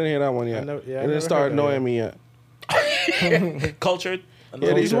 I didn't hear that one yet. I never- yeah, I it never didn't start heard that annoying me yet. Cultured.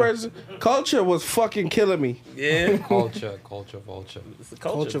 Yeah, these words, culture was fucking killing me. Yeah. Culture, vulture. It's the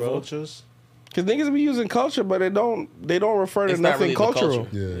Culture bro. vultures. Cause niggas be using culture, but they don't refer to It's not nothing really the cultural.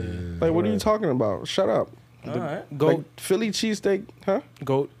 culture. Yeah. Like, what are you talking about? Shut up. All right. Goat, Like, Philly cheesesteak, huh?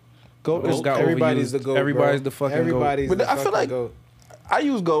 goat. Goat Goat is got Everybody's overused. the goat. Everybody's bro. the fucking Everybody's But the I feel fucking like- goat. I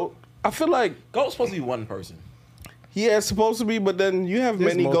use goat. I feel like Goat's supposed to be one person. yeah, it's supposed to be, but then you have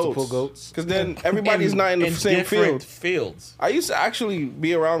There's many multiple goats. goats. Because then everybody's not in the same different field. fields. I used to actually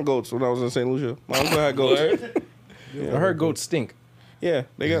be around goats when I was in St. Lucia. My uncle had goats. Word? I heard goats stink. Yeah,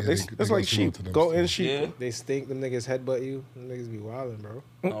 they got. Yeah, They, they it's got like sheep. to them Goat still. and sheep. Yeah. They stink. Them niggas headbutt you. Them niggas be wildin', bro.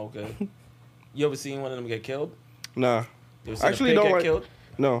 Oh, okay. You ever seen one of them get killed? Nah, You ever seen Actually, a pig don't get like- killed?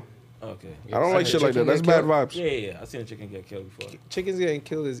 no. Okay. I don't like seen shit a like that. chicken That's get bad killed? vibes. Yeah. I seen a chicken get killed before. Chickens getting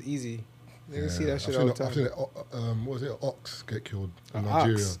killed is easy. Niggas see that shit all the I've time. seen what was it? An ox get killed in An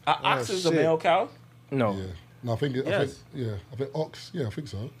Nigeria. ox? Ox is a shit. male cow? No. Yeah. No, I think. Yes. I think ox. Yeah, I think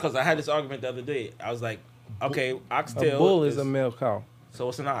so. Because I had this argument the other day. I was like, okay, A oxtail. bull is a male cow. So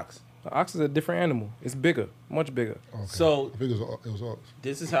what's an ox? An ox is a different animal. It's bigger, much bigger. Okay. So I think it was ox.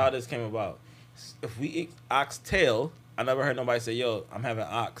 this is how this came about. If we eat oxtail, I never heard nobody say, yo, I'm having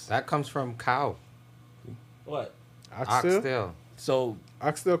ox. That comes from cow. What? Oxtail? Oxtail. So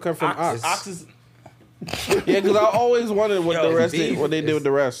Oxtail come from ox. ox is Yeah, because I always wondered what Yo, the rest beef what they did is- with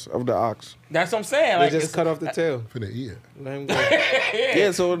the rest of the ox. that's what I'm saying. They Like just it's- cut off the tail. I think they eat it. Let him go.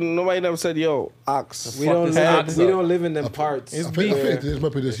 Yeah, so nobody never said, "Yo, ox." We Fuck don't this live. ox We up. don't live in them parts. It's I think Yeah. there's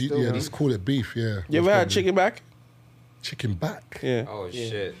maybe just Still yeah, beef. just call it beef. Yeah. You ever had chicken back? Chicken back? Yeah, Oh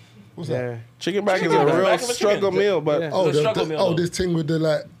shit. What's that? Yeah. chicken back Chicken is a back. real Back of a struggle chicken. meal, but Yeah. Oh, The struggle meal, though. this thing with the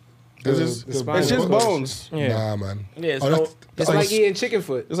like. It's just- the spine. it's just bones. bones. Yeah. Nah, man. Yeah, it's Oh, no- that's- It's oh, like eating chicken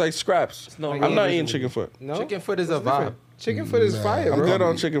foot. It's like scraps. no Like I'm not eating eating chicken foot. No. Chicken foot is a It's different. vibe. Chicken foot is fire, I'm bro. good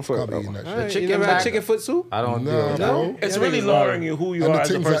on chicken foot. Can't be eating that All shit. right, chicken you never had back- chicken foot soup? I don't Nah, deal with that. bro. It's Yeah, really niggas lowering you who you And are the as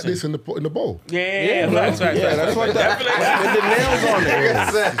a things like person. this in the bowl. Yeah, facts. Yeah, that's what that. With the nails on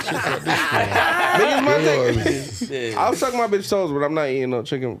it. Niggas might think. I'll suck my bitch toes, but I'm not eating no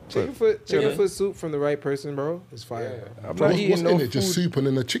chicken foot. Chicken foot soup from the right person, bro. It's fire. I'm Bro, not what's eating in no it? Just soup and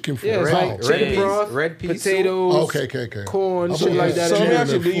then the chicken foot. Yeah, it's How? like Red chicken peas, broth, red pea potatoes, Oh, okay. corn, I shit thought like you that. So let me Yeah,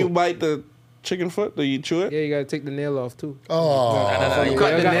 ask you, the do you food. bite the chicken foot? Do you chew it? Yeah, you gotta take the nail off too. Oh, You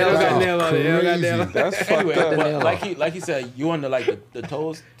cut the nail got out. nail on it. Yeah, got nail on it. That's fucked Anyway, up. but like he said, you on the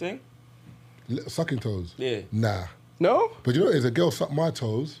toes thing? sucking toes. Yeah. Nah. No? But you know, if a girl sucked my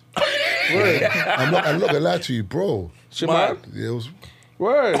toes, I'm not gonna lie to you, bro. Shit, Mine? It was,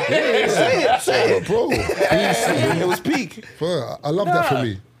 Word. Say it. bro. It was peak. Bro, I love that for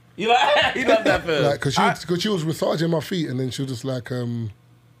me. You love that film. Like, cause she was massaging my feet, and then she was just like,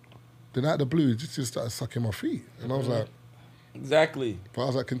 then out of the blue, just started sucking my feet, and I was like, Exactly. but I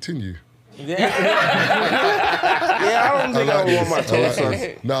was like, continue. Yeah. Yeah, I don't think I would want my I toes like sucked.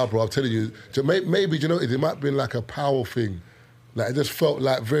 this. Nah, bro, I'm telling you, maybe you know it might have been like a power thing. Like it just felt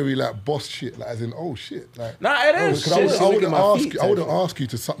like very like boss shit, like as in oh shit, like. Nah, it is. 'Cause Shit, I look wouldn't at my ask feet you. I type wouldn't shit. ask you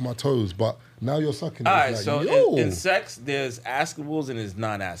to suck my toes, but now you're sucking. All it. right, It's so like, yo. in sex, there's askables and there's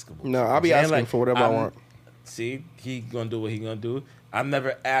non-askables. No, I'll be Saying, asking for whatever I want. See, he gonna do what he gonna do. I'm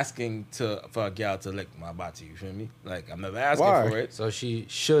never asking for a gal to lick my body. You feel me? Like I'm never asking Why? for it. So she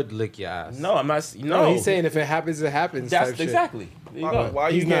should lick your ass. No, I'm not. No, he's saying if it happens, it happens. that's type shit. exactly. There you go.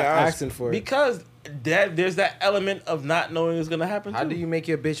 Why He's you not can't ask? asking for it. Because there's that element of not knowing what's gonna happen. How too. do you make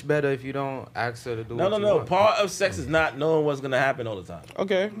your bitch better if you don't ask her to do No, what no, you no. want? Part of sex is not knowing what's gonna happen all the time.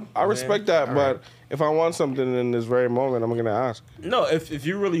 Okay, I respect that, but if I want something in this very moment, I'm gonna ask. No, if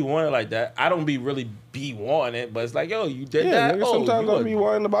you really want it like that, I don't really be wanting it, but it's like, yo, you did Yeah, that. nigga, Oh, sometimes you I'll be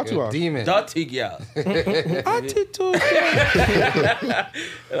wanting the body You're a wash. demon. dirty gal. You know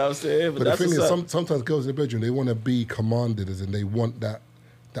what I'm saying? But the that's thing what's is, up. sometimes girls in the bedroom they want to be commanded, as in they want that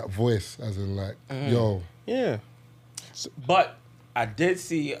voice, as in like, yo, Yeah. But I did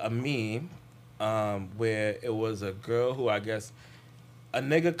see a meme where it was a girl who I guess a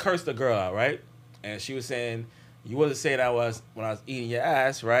nigga cursed a girl out, right? And she was saying, "You wasn't saying I was when I was eating your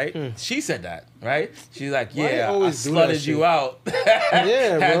ass, right?" She said that, right? She's like, Why they "Yeah, I always do that slutted shit? you out,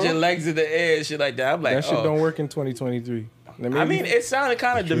 Yeah, had bro. your legs in the air, and shit like that." I'm like, That shit oh. don't work in 2023. I mean, it sounded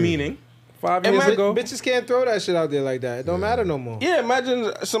kind of demeaning. 5 years ago. Bitches can't throw that shit out there like that. It don't matter no more. Yeah,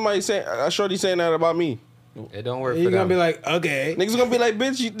 imagine somebody saying, a shorty saying that about me. It don't work You're for gonna them. be like, okay, Niggas gonna be like,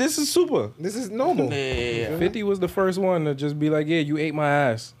 bitch, this is super. this is normal. Yeah, 50 was the first one to just be like, yeah, you ate my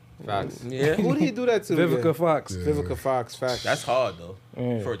ass. Facts. yeah. Who do you do that to? Vivica again? Fox. Vivica Fox. Facts. That's hard though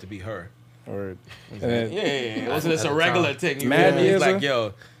Yeah. for it to be her. Or, Yeah, it wasn't just At a the regular time. thing. You Mad feel me? It's years, like,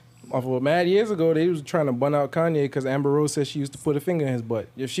 yo, mad years ago, they was trying to bun out Kanye because Amber Rose said she used to put a finger in his butt.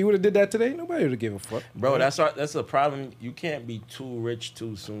 If she would have did that today, nobody would have give a fuck. bro, that's a problem. You can't be too rich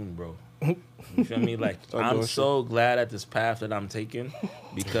too soon, bro. You feel me? Like, I'm so glad at this path that I'm taking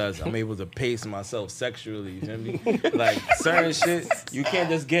because I'm able to pace myself sexually. You feel me? Like, certain shit, you can't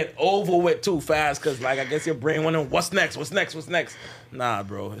just get over with too fast because, like, I guess your brain wondering, what's next? What's next? What's next? Nah,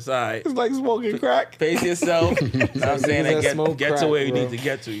 bro. It's all right. It's like smoking crack. Pace yourself. You know what I'm saying? Niggas that And smoke get to crack, where you bro. need to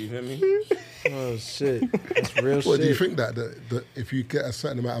get to. You feel me? Oh shit. That's real well, shit. do you think that if you get a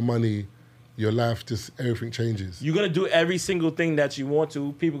certain amount of money, your life just everything changes? You're gonna do every single thing that you want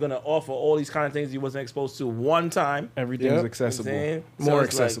to. People gonna offer all these kind of things you wasn't exposed to one time. Everything's Yep. accessible. You know what I'm saying? More So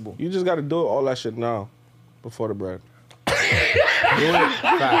it's like- accessible. You just gotta do all that shit now, before the bread. Do it.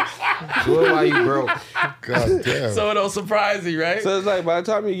 Facts. Do it while you broke. God damn. So it don't surprise you, right? So it's like by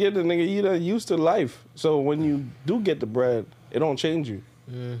the time you get the nigga, you done used to life. So when you do get the bread, it don't change you.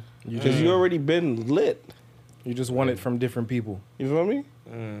 Because you already been lit. You just want it from different people. You feel me?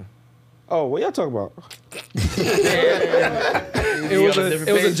 Oh, what y'all talking about?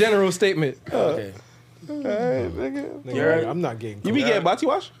 It was a general statement. Okay. Hey, nigga. Nigga, I'm not getting. You be getting body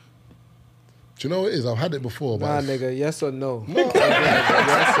wash? Do you know what it is? I've had it before, but Nah, nigga. Yes or no? this guy's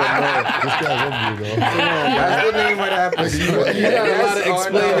on you, though. That's the name of that episode. You got a lot of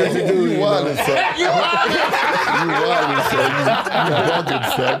explaining to do. You wildin', son. You wildin', son. You bugging,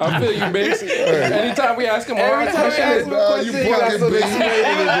 son. I feel you, Banks. Anytime we ask him a hard Every time we question, ask him a Nah, question, you he got bugging, something baby.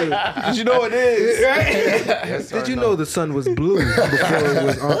 explaining to do. Cause you know it is. Yes or Did you no? know the sun was blue before it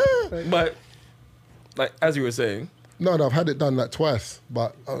was on? But like as you were saying, No, I've had it done like twice,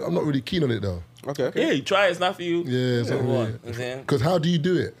 but I'm not really keen on it though. Okay. yeah, you try it, it's not for you. Yeah, it's not Move on. really. You know what I'm saying? Because how do you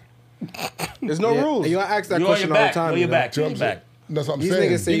do it? There's no rules. You ask that You on your question all the back. time. On you your know? back. Do you On know your what I'm back. saying? That's what I'm These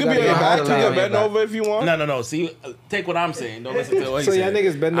saying. niggas say You you can be on your gotta back, have you to can lie bend on your over if you want. No. See, take what I'm saying. Don't listen to what he's So saying. y'all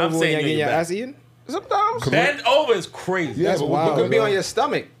niggas bend I'm over when saying y'all you're getting your back. ass eaten? Sometimes. Bend over is crazy. Yeah, That's but wild. It could be on your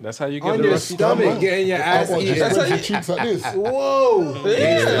stomach. That's how you get On the your rusty stomach, trombone. getting your ass Just eaten. That's spread how your cheeks like this. Whoa.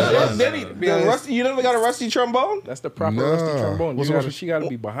 The rusty, you never got a rusty trombone? That's the proper Nah. rusty trombone. What's You the gotta, rusty- she got to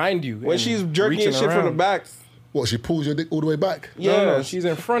be behind you. When and she's jerking reaching your shit from the around. back. What, she pulls your dick all the way back? No, no, Yeah. she's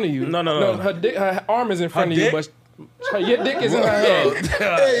in front of you. No. Her arm is in front of dick? you, but your dick is in her hand.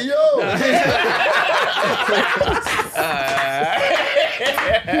 Hey, yo!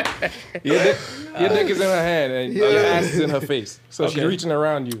 Your dick is in her hand, and your ass is in her face. So she's Okay. reaching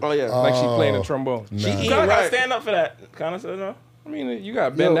around you. Oh, yeah. Like she's playing a trombone. She eating You gotta right. stand up for that. Kind of, no? I mean, you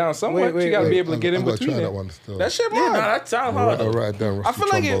gotta bend Yo, down somewhat. wait, you gotta wait. be able to get in I'm gonna between try it. that one still. That shit, Yeah, man. nah, that sounds hard. I'll though. write it down. I Rusty feel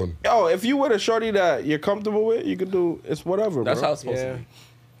like trombone. if you with a shorty that you're comfortable with, you could do it's whatever. That's bro. how it's supposed Yeah. to be.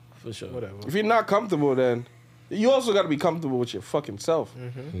 For sure. Whatever. If you're not comfortable, then you also got to be comfortable with your fucking self.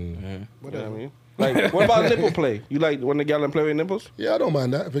 Mm. You know what I mean? Like, what about nipple play? You like when the gal play with nipples? Yeah, I don't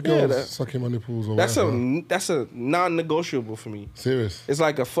mind that. If a Yeah, girl's that- sucking my nipples or That's whatever. that's a non-negotiable for me. Serious. It's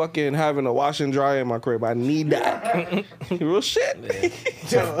like a fucking having a wash and dry in my crib. I need that. Real shit.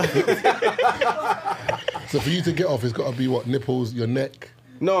 So for you to get off, it's got to be what? Nipples, your neck.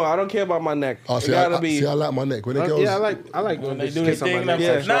 No, I don't care about my neck. Oh, It see, gotta I be. like my neck. When the girls, Yeah, I like when They bitches do their kiss on thing. my and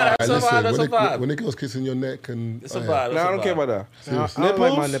neck. I'm nah, Alright, that's a vibe. listen, That's a vibe. when the girls kissing your neck and It's a oh, vibe. yeah. That's No, a I don't care vibe. about that. I don't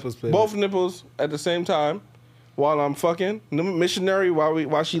like my nipples played. Both nipples at the same time, while I'm fucking. The missionary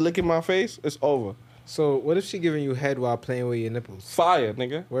while she licking my face, it's over. So what if she giving you head while playing with your nipples? Fire,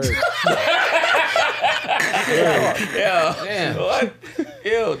 nigga. Word. Yeah. Damn. What?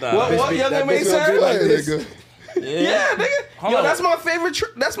 Ew, nah. What young that M.A. bitch gonna said? be like Hey, this. nigga. Yeah, nigga. Hold Yo, on. that's my favorite.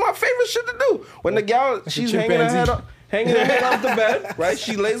 That's my favorite shit to do. When the gal, she's hanging her chimpanzee. hanging her head off the bed, right?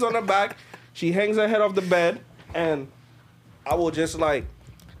 She lays on her back. She hangs her head off the bed, and I will just like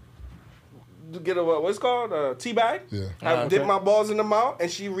get a what's it called a tea bag. Yeah. I dip my balls in the mouth,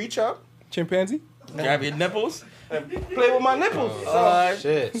 and she reach up Chimpanzee? Grab your nipples. and play with my nipples.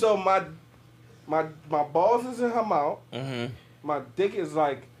 Shit. So my balls is in her mouth. Mm-hmm. My dick is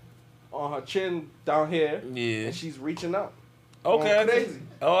like on her chin down here, Yeah. and she's reaching up. Okay. Going crazy.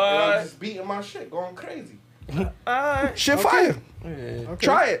 All And I'm right. just beating my shit, going crazy. Alright. Shit fire. Yeah.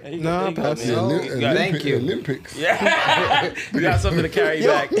 Try it. There you Nah, go, there you go, pass man. it. You got- Thank you. Olympics. Yeah. You got something to carry Yo,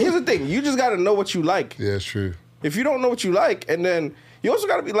 back. here's the thing. You just got to know what you like. Yeah, it's true. If you don't know what you like, and then you also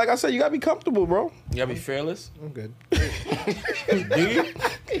got to be, like I said, you got to be comfortable, bro. You gotta be fearless. I'm good. Do you?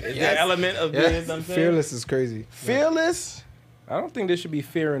 Is there an element of being something? Fearless is crazy. Fearless. I don't think there should be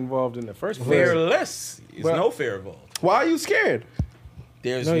fear involved in the first place. Fearless. There's Well- no fear involved. Why are you scared?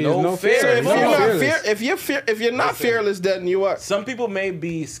 There's No, no, there's no fear fear. If you're involved. not fearless. if you're not fearless, then you what? Some people may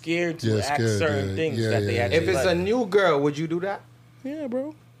be scared to Yeah, act scared, certain yeah. things Yeah, that they yeah, actually If it's a like. new girl, would you do that? Yeah,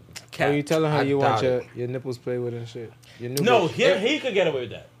 bro. Cap. Are you telling her I you want doubt your nipples played with and shit? Your new No, bitch. he could get away with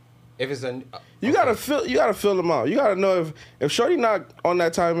that. If it's a You gotta feel them out. You gotta know if Shorty not on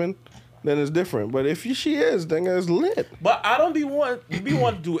that timing, then it's different. But if she is, then it's lit. But I don't be want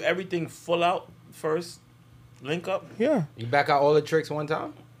to do everything full out first. Link up. Yeah. you back out all the tricks one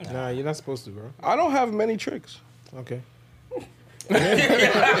time. Nah, you're not supposed to, bro. I don't have many tricks. Okay. You know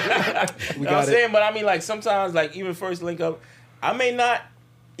what I'm got it. saying? But I mean, like, sometimes, like, even first link up, I may not,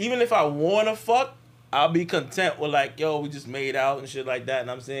 even if I want to fuck, I'll be content with, like, yo, we just made out and shit like that.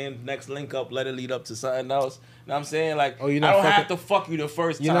 And I'm saying, next link up, let it lead up to something else. And I'm saying, like, Oh, you're I not don't have fucking- to fuck you the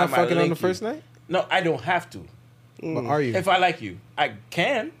first You're time not fucking I on link the first you. night? No, I don't have to. But are you? If I like you, I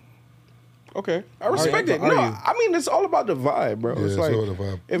can. Okay. I respect you? it. Are No, you? I mean, it's all about the vibe, bro. Yeah, it's it's like, all the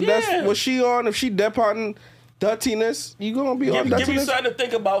vibe. if Yeah. that's what she on, if she departing dirtiness, you gonna be on Give you dirtiness? something to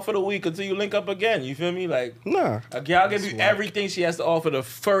think about for the week until you link up again. You feel me? Like, Nah. a gal give you everything she has to offer the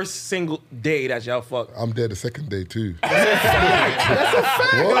first single day that y'all fuck. I'm there the second day too. That's a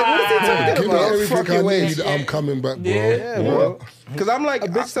fact. What? Like, what is he talking Give me about? everything Fucking I ways. need. I'm coming back, bro. Yeah, bro. What? Because I'm like, A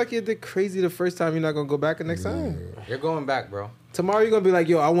bitch suck your dick crazy the first time, you're not gonna go back the next time. You're going back, bro. Tomorrow you're gonna be like,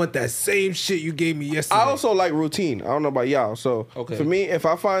 yo, I want that same shit you gave me yesterday. I also like routine. I don't know about y'all. So Okay. for me, if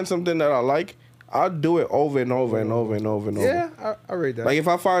I find something that I like, I'll do it over and over and over and over and over. yeah, I read that. Like if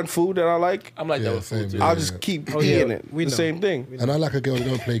I find food that I like, I'm like Yeah, that with same, food too. yeah. I'll just keep Oh, yeah. eating it. We The know. same thing. And I like a girl that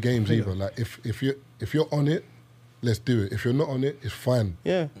don't play games either. Like if you're on it, let's do it. If you're not on it, it's fine.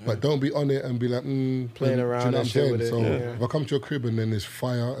 Yeah. But don't be on it and be like Playing do you know around what and I'm shit saying? with it, So yeah. if I come to your crib and then there's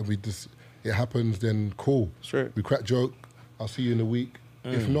fire and it happens, then cool. Straight. We crack joke. I'll see you in a week.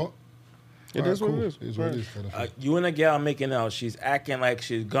 If not, It alright, is what it cool. is. It is what it is. kind of thing. You and a gal making out, she's acting like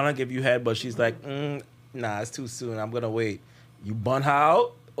she's gonna give you head, but she's like, nah, it's too soon. I'm gonna wait. You bun her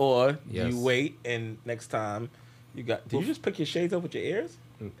out, or Yes. you wait, and next time you got. Did you just pick your shades up with your ears?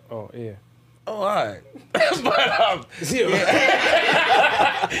 Oh, yeah. Oh, all right. But,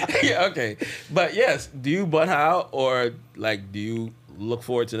 Yeah, okay. But yes, do you butt her out or like do you look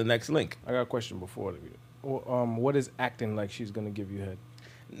forward to the next link? I got a question before. What is acting like she's gonna give you head?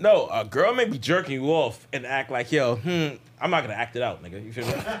 No, a girl may be jerking you off and act like, yo, I'm not gonna act it out, nigga. You feel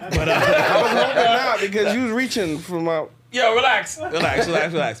me? But I was hoping not because you was reaching for my. yo, relax.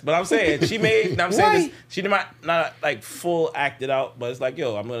 But I'm saying she may. I'm saying this, she might not like full act it out, but it's like,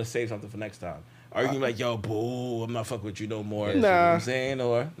 yo, I'm gonna save something for next time. Or you can be like, yo, boo, I'm not fucking with you no more. Nah. You know what I'm saying?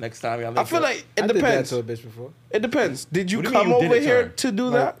 Or next time y'all. I feel like it I did that depends. to a bitch before. It depends. Did you What do you mean come you did over it to here her? to do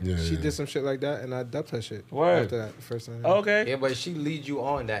Like, that? Yeah, she yeah. did some shit like that, and I dubbed her shit. Word. After that, the first time. Okay. Yeah, but she lead you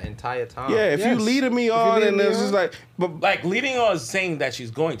on that entire time. Yeah, if you Yes. leading me If you on leading and me it's on. just like, but Like leading on is saying that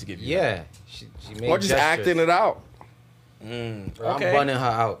she's going to give you. Yeah. She made or just gestures. acting it out. I'm Okay. bunning her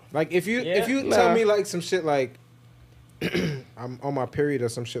out. Like if you Nah. tell me like some shit like I'm on my period or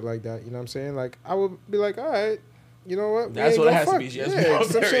some shit like that, you know what I'm saying? Like I would be like, all right, you know what? We That's ain't what it gonna has to fuck. be. She has Yeah, more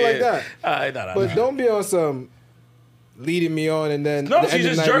some shit period. like that. All right, nah. But don't be on some leading me on and then No, the she end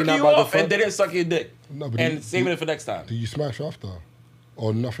of the just night we jerking not you about to off and fuck. didn't suck your dick. No, but And saving it for next time. Do you smash after?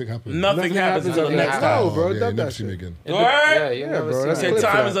 Or nothing happens? Nothing happens until the next happens. time. No, bro, yeah, dub you never that see me shit. again. Word? Yeah, you Yeah, never bro, see that's her. Said clip for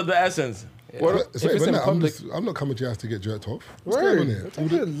time that. is of the essence. It's not it's even in that. public- I'm not coming to your house to get jerked off. What's Word. going on here? What All type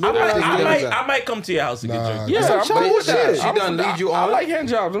the- of I little might, ass I, game is might, that? I might come to your house to get Nah, jerked. Yeah, Some I'm child cool with with that. shit. She done lead you I on. like hand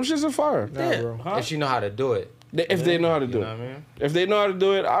jobs. Them shits are fire. Nah, bro. If she know how to do it. If they know how to do You it. know what I mean? If they know how to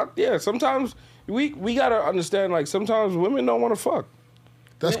do it, yeah. Sometimes we gotta understand. Like sometimes women don't want to fuck.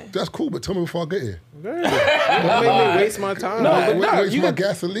 That's cool, but tell me before I get here. Don't make me waste my time. No, Like, but nah, Where's you my got-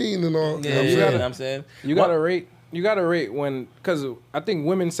 gasoline and all? Yeah, you know what I'm you know what saying? I'm saying? You gotta rate when, because I think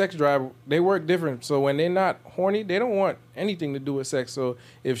women's sex drive, they work different. So when they're not horny, they don't want anything to do with sex. So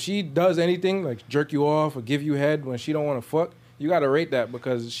if she does anything like jerk you off or give you head when she don't want to fuck, you gotta rate that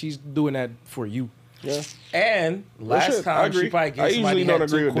because she's doing that for you. Yeah. And Well, last shit, I time she agree. probably I gave somebody usually don't head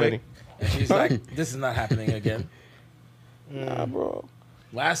agree too with quick. Danny. And she's like, this is not happening again. Nah, bro.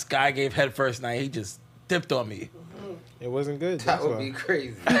 Last guy gave head first night. He just dipped on me. It wasn't good. That That's would why. be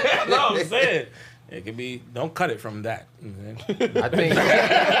crazy. No, I'm saying. It could be, don't cut it from that. You know what I'm saying? I think.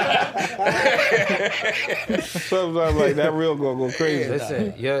 Sometimes like that real gonna go crazy.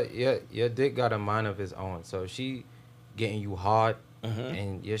 Listen, your dick got a mind of his own. So if she getting you hard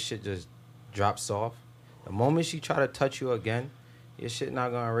and your shit just drops off, the moment she try to touch you again, your shit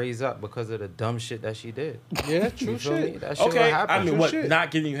not gonna raise up because of the dumb shit that she did. Yeah, You true feel me? shit. That shit Okay, gonna happen. I mean, True what, shit.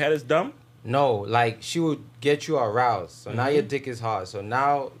 not giving you head is dumb? No, like she would get you aroused. So now your dick is hard. So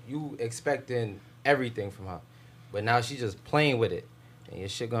now you expecting everything from her. But now she just playing with it. And your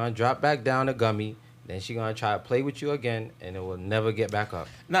shit gonna drop back down to gummy. Then she gonna try to play with you again and it will never get back up.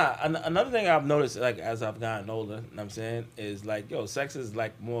 Nah, another thing I've noticed, like, as I've gotten older, you know what I'm saying, is like, yo, sex is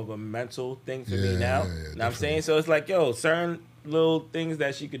like more of a mental thing for me Yeah, now. yeah, You know what I'm definitely. saying? So it's like, yo, certain little things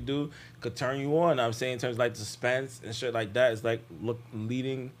that she could do could turn you on. I'm saying in terms of like suspense and shit like that. It's like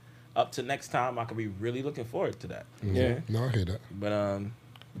leading up to next time. I could be really looking forward to that. Yeah. No, I hear that. But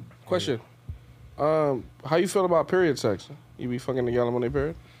Question. How you feel about period sex? You be fucking the yellow on their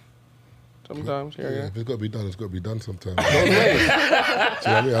period? Sometimes, Yeah, yeah. if it's got to be done, it's got to be done sometimes. Do you know what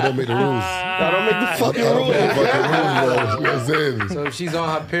I mean? I don't make the rules. I don't make the I fucking don't rules. make the fucking rules, bro. You know what I'm saying? So if she's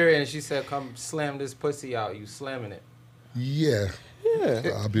on her period and she said, come slam this pussy out, you slamming it. Yeah. Yeah.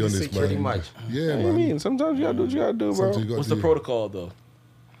 I'll be honest, man. pretty much. Yeah, What do you man. mean? Sometimes you gotta do what you gotta do, bro. Sometimes you got what's to the do. protocol though?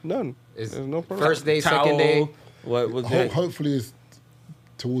 None. It's There's no protocol. first day, Towel, second day. What was Ho- that? hopefully it's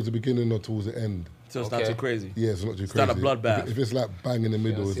towards the beginning or towards the end. So it's not Okay. too crazy. Yeah, it's not too It's crazy. not a bloodbath. If it's like bang in the You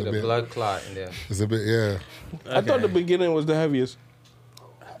middle, don't it's see a the bit. blood clot in there. It's a bit, yeah. I thought the beginning was the heaviest.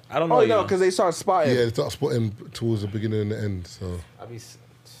 I don't know. Oh you no, know. because they start spotting. Yeah, it starts spotting towards the beginning and the end. So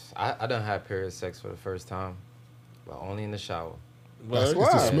I done had period sex for the first time, but only in the shower. it's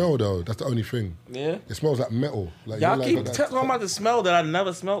Why? the smell though. That's the only thing. Yeah. It smells like metal. Like Y'all you know, keep like that- talking about the smell that I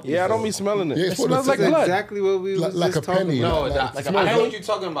never smelled. Yeah, I don't before. be smelling it. Yeah, It what smells like That's blood. exactly what we was like just a penny. talking about. No, like- that, it I know smells- what you're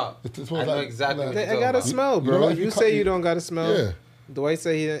talking about. It smells I know like- exactly like- what I you're gotta talking about. smell, You know, bro. like You you say cut- you don't gotta smell. Yeah. Dwight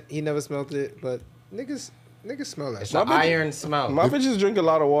say he never smelled it, but niggas smell that It's shit. an iron smell. My bitches drink a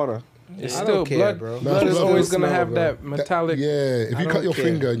lot of water. It's I still don't care, blood. bro. Blood is Blood always still gonna smell, have bro. that metallic. Yeah, if I you cut don't your care.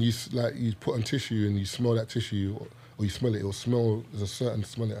 finger and you put on tissue and you smell that tissue or you smell it, it'll smell. There's a certain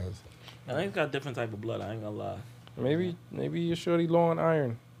smell it has. I think it's got a different type of blood. I ain't gonna lie. Maybe you're shorty low on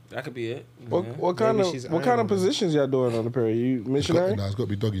iron. That could be it. What, Yeah. what kind Maybe of she's what kind of iron. positions y'all doing on the period? You It's got, missionary? nah, it's got to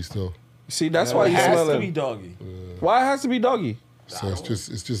be doggy still. See, that's No, why it you has to be smelling. doggy. Why it has to be doggy? So it's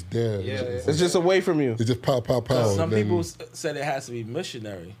just there. Yeah, It's just away from you. It's just pow pow pow. Some and then- people said it has to be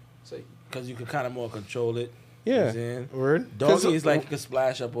missionary So, because you can kind of more control it. You know what I'm Yeah, saying? Word. Doggy 'Cause- is like you can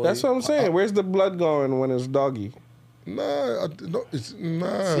splash up on that's you. what I'm saying. Where's the blood going when it's doggy? Nah,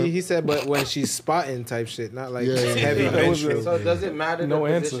 nah. See, he said, but when she's spotting type shit, not like Yeah, just yeah, heavy yeah. menstrual. So does it matter No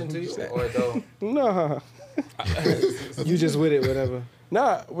the answer. position to you, or though? Nah. You just with it, whatever.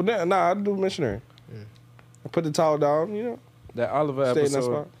 Nah, I do missionary. I put the towel down, you know. That Oliver Stay in that episode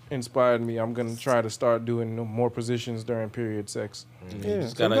spot. inspired me. I'm gonna try to start doing more positions during period sex. Yeah,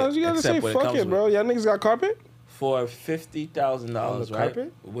 just gotta sometimes you gotta say accept what it fuck comes it, bro. Y'all niggas got carpet? For $50,000, On right? the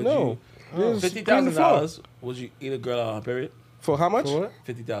carpet? Would No. you Just $50,000? Would you eat a girl out on her period? For how much? For what?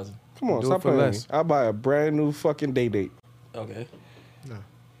 50,000. Come on, Do stop it for playing. less. I'll buy a brand new fucking date. Okay.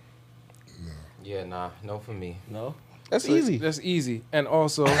 Yeah, nah, no for me. No. That's easy. That's easy. And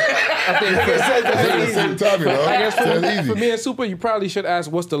also, At the same time, you know. I guess That's easy. for me and Super, you probably should ask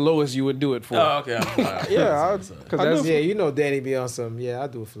what's the lowest you would do it for. Oh, okay. I'm Yeah, Because that's Yeah, you know Danny be on some, yeah, I'll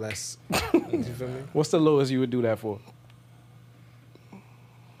do it for less. You feel me? what's the lowest you would do that for?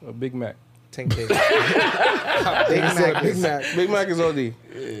 A Big Mac. 10K. Big Mac. Big Mac. Big Mac is OD.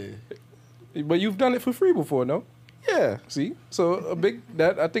 But you've done it for free before, no? Yeah. See, so I think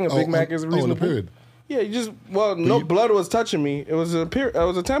a Big Mac is on the reasonable. period. Yeah, you just no blood was touching me. It was a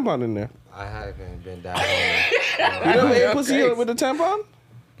tampon in there. I haven't been that long. You never ate pussy with the tampon?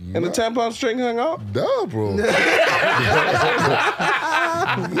 And the tampon string hung out? Nah, bro. Like,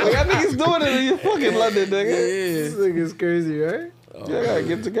 I think he's doing it in fucking London, nigga. This nigga's crazy, right? You gotta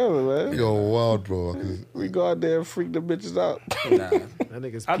get together, man. You're wild, bro. 'Cause We go out there and freak the bitches out. Nah. That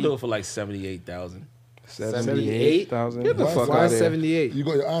nigga's I'll do peak. it for like 78,000. 78,000. Get the fuck Why out of here. 78? You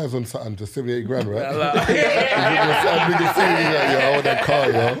got your eyes on something to 78 grand, right? Yeah. Nigga saying that, yo, I want that car,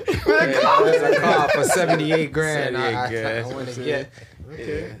 yo. There's a car for 78 grand. 78 I grand. want to get.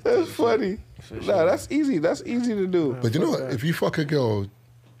 That's funny. Nah, that's easy. That's easy to do. But you know what? If you fuck a girl,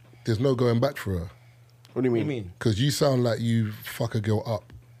 there's no going back for her. What do you What do mean? you mean? Because you sound like you fuck a girl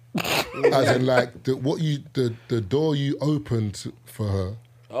up. As in, like, the door you opened for her,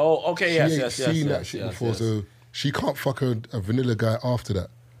 Oh, okay. Yes, she ain't yes, yes. seen yes, that shit yes, before, yes. so she can't fuck a vanilla guy after that.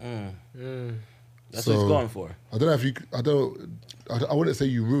 That's So- what he's going for. I don't know if you. I wouldn't say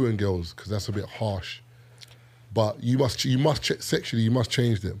you ruin girls because that's a bit harsh. But you must sexually. You must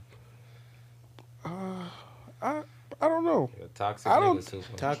change them. I don't know. You're a toxic I don't- nigga,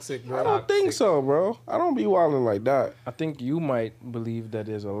 Super. Toxic, bro. I don't think so, bro. I don't be wilding like that. I think you might believe that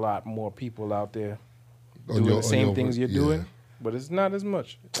there's a lot more people out there On doing your- the on same your- things you're yeah. doing, but it's not as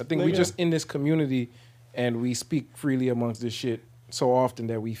much. I think we Nigga. just in this community and we speak freely amongst this shit so often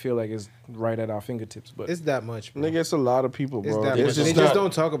that we feel like it's right at our fingertips. But It's that much, bro. Nigga, it's a lot of people, It's bro. that It's much. They just just not,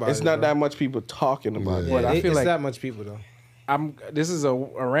 don't talk about it. it's not bro. that much people talking about Yeah. it. But I feel it's like- that much people, though. this is a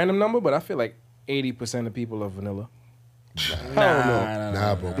random number, but I feel like 80% of people are vanilla. Hell no.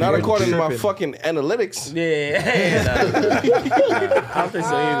 Nah, bro. Not People according to my tripping. fucking analytics. Yeah. I don't think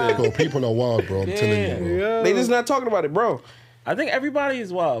so either. Bro, people are wild, bro. I'm telling you, bro. They just not talking about it, bro. I think everybody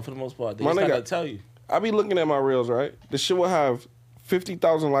is wild for the most part. They My just nigga- gotta tell you. I be looking at my reels, right? The shit will have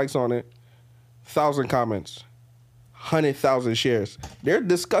 50,000 likes on it, 1,000 comments, 100,000 shares. They're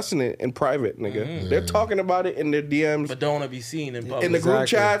discussing it in private, nigga. They're talking about it in their DMs, But don't want to be seen in public. in the group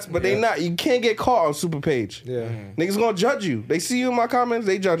Exactly. chats, but they not. You can't get caught on super page. Yeah. Niggas gonna judge you. They see you in my comments,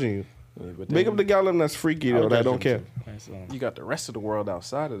 they judging you. But Big then up the gal that's freaky though, that don't care. you got the rest of the world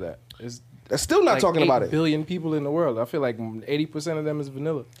outside of that. It's That's still not like talking 8 about it. billion people in the world. I feel like 80% of them is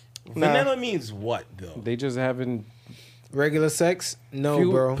vanilla. Vanilla means what though? They just having Regular sex? No,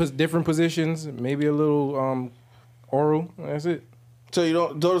 few bro. different positions, maybe a little oral. That's it. So you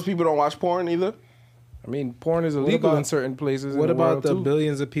don't. Those people don't watch porn either. I mean, porn is illegal about- in certain places. What in the about world the too.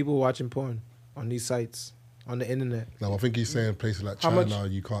 billions of people watching porn on these sites, on the internet? Now, I think he's saying places like How China,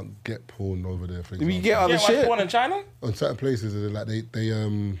 much- you can't get porn over there. For You example. get other Yeah, watch shit. porn in China? on certain places, like they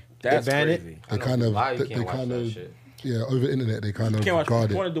That's ban it? crazy. they kind of Lie, you they can't watch kind that of shit. yeah over the internet they kind of Can't watch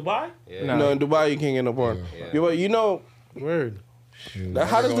guard porn it. in Dubai? Yeah. Nah. No, in Dubai you can't get no porn. Yeah. You know, Word.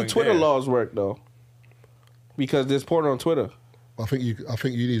 how does the going Twitter there. laws work though? Because there's porn on Twitter. I think you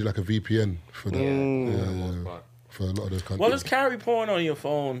need like a VPN for that. For the Yeah, most yeah. part. For a lot of those countries. Well, just carry porn on your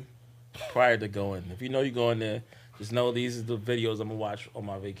phone prior to going. If you know you're going there, just know these are the videos I'm gonna watch on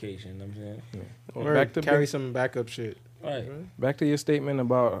my vacation. You know what I'm saying? Well, back to Carry some backup shit. Right. back to your statement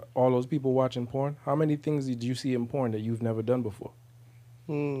about all those people watching porn. How many things did you see in porn that you've never done before?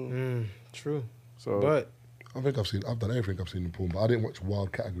 True. So, But I've done everything I've seen in porn, but I didn't watch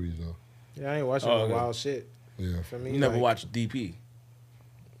wild categories though. yeah, I ain't watching Oh, no okay. wild shit. Yeah. For me, You never like, watched DP.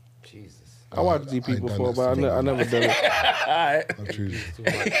 Jesus. I watched I DP ain't done before, that but I still. never done it. I'm choosing.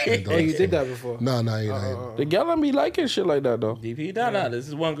 Hey, you did that before? Nah, I ain't. The gal don't be liking shit like that though. DP? No. This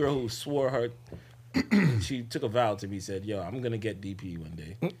is one girl who swore her. She took a vow to me. Said, "Yo, I'm gonna get DP one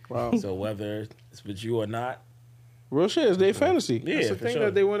day." Wow. So whether it's with you or not, Real shit. It's their fantasy. Yeah, That's the for thing sure.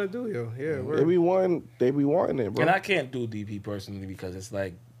 that they want to do, yo. Yeah, They be wanting it, bro. And I can't do DP personally because it's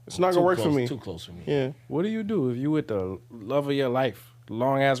like It's not too gonna work close, for me. Too close for me. Yeah. What do you do if you with the love of your life,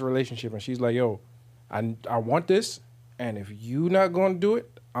 long ass relationship, and she's like, "Yo, I want this, and if you not gonna do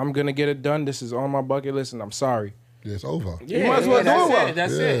it, I'm gonna get it done. This is on my bucket list, and I'm sorry." Yeah, it's over. Yeah, You might as well do that's it well. it.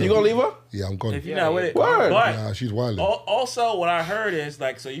 That's Yeah. it. You gonna leave her? Yeah, I'm gone. If you're not with it, Word. but Nah, she's wild. also what I heard is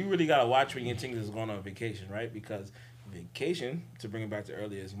like, so you really gotta watch when your things is going on vacation, right? Because vacation, to bring it back to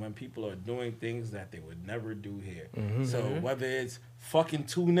earlier, is when people are doing things that they would never do here. So whether it's fucking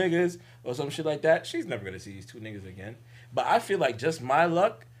 2 niggas or some shit like that, she's never gonna see these 2 niggas again. But I feel like just my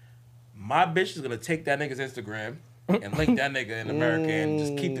luck, my bitch is gonna take that nigga's Instagram and link that nigga in America and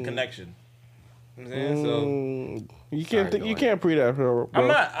just keep the connection. You know what I'm saying? So You can't Sorry, you go can't pre that, bro. I'm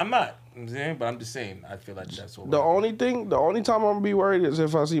not. You know what I'm saying, but I'm just saying. I feel like that's what. The only time I'm gonna be worried is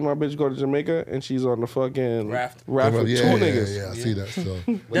if I see my bitch go to Jamaica and she's on the fucking Raft. with 2 niggas. Yeah, I see that. So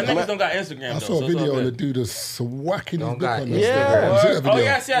them niggas don't got Instagram. I though, saw a so it's all video and the good. dude is swacking his Don't dick got on Instagram. Instagram. Yeah. You see that video? Oh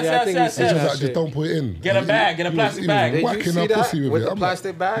yes, Yeah, I think we yes. see It's that. just like, just don't put it in. Get a bag, get a plastic bag. Did you Whacking see her that pussy with with it. the I'm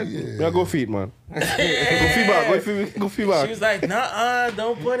plastic bag? Yeah, go feed, man. Go feed back. Go feed She back. was like, "Nah,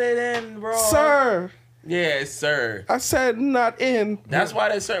 don't put it in, bro." Sir, Yeah, sir. I said not in. That's why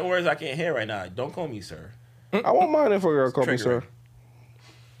there's certain words I can't hear right now. Don't call me sir. I won't mind if a girl call me Trigger. sir.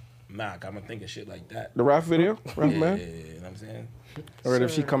 Nah, I'm gonna think of shit like that. The rap video, rap Yeah, man. you know what I'm saying? Or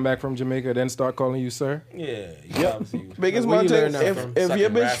if she come back from Jamaica, then start calling you sir. Yeah, you obviously. Biggest Where my you thing. learn that from? If your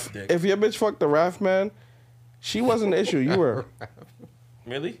Sucking Raft's bitch dick. if your bitch fucked the Raft man, she wasn't the issue. You were.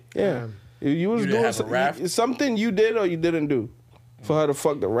 Really? Yeah. You was You didn't doing have a Raft? something you did or you didn't do for her to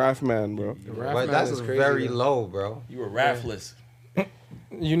fuck the Raft man, bro. The Raft But man that's is crazy, very though. low, bro. You were raftless.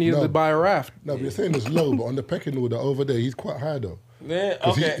 You needed No. to buy a raft. No, but you're saying it's low, but on the pecking order over there, he's quite high though. Yeah.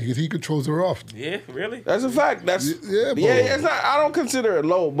 Because Okay. he controls the raft. Yeah. Really? That's a fact. That's Yeah, bro. it's not. I don't consider it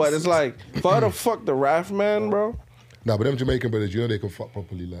low, but it's like for her to fuck the Raft man, bro. No, but them Jamaican brothers, you know they can fuck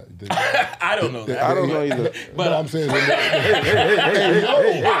properly. Like, I don't know that. I don't know either. But no, I'm saying, hey,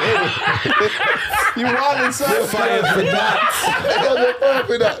 You wildin' son. Fire for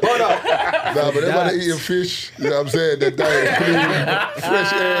that. Hold up. Nah, but everybody eating fish, you know what I'm saying? Their diet clean,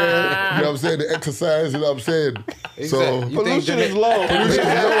 fresh air, you know what I'm saying? The exercise, you know what I'm saying? So, You think Pollution is low. pollution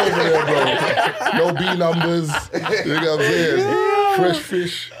is low over there, bro. No B numbers, you know what I'm saying? Fresh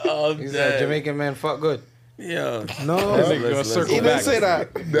fish. oh, He said Jamaican man fuck good. Yeah. No, He didn't say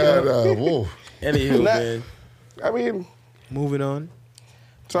that. Nah, whoa. Anywho, Nah. man, I mean, moving on.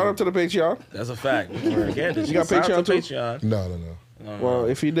 shout out to the Patreon. that's a fact. Again, You got Patreon too? Patreon. No. Well,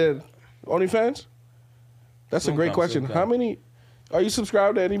 if he did, OnlyFans? That's Soon a great come, question. soon come. How many? Are you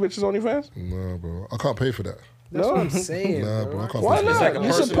subscribed to any bitches OnlyFans? No, bro. I can't pay for that. That's No. what I'm saying. Nah, bro. bro. I can't Why pay for not? It's like a you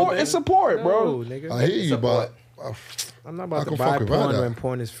personal support. thing. It's support, bro. No, nigga. that. I hear you, but I'm not I about to can buy fuck without porn that. when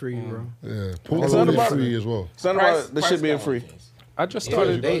porn is free, bro. yeah, porn It's is not about- free as well. It's not about the shit being free. I just Yeah,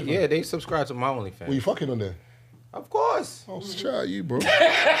 started. they subscribe to my OnlyFans. Were you fucking on there? Of course. Oh, shout out you, bro.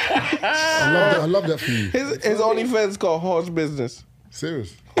 I love that for you. His OnlyFans called Horse Business.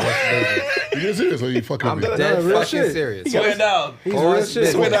 Serious. You getting serious or you fucking I'm me? dead real fucking shit. serious. Swear down. He's Horse real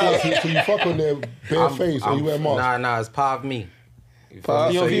shit. business. So you fuck on their bare face or you wear mask? Nah, it's Pav me. You feel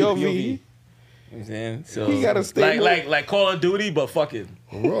me? So POV. you- You know what I'm saying? So He got a statement. like Call of Duty, but fucking.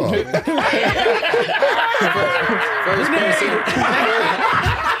 Right.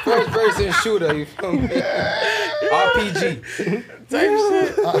 First person shooter, you feel me?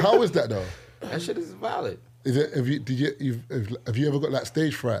 RPG. How is that though? That shit is valid. Is it? Have you ever got like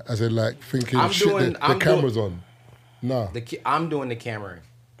stage fright? As in like thinking I'm shit doing- the I'm camera's on. Nah. I'm doing the camera.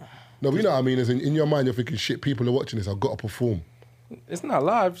 No, but you know what I mean. As in your mind, you're thinking shit. People are watching this. I've got to perform. It's not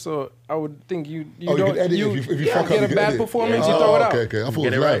live, so I would think you Oh, you don't can edit if you fuck up. get you a can bad edit. performance, you throw it out. Okay. I thought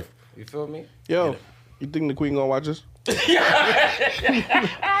Get it it was right. live. You feel me? Yo, you think the Queen gonna watch us? That's He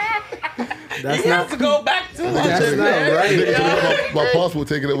not. has to go back to That's it, not man. right. Nigga took my passport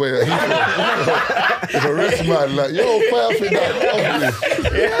taken away. It's a rest man. Like yo, fire for that.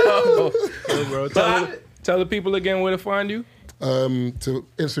 Hey, bro, tell the people again where to find you. To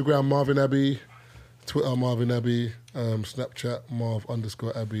Instagram Marvin Abbey, Twitter Marvin Abbey, Snapchat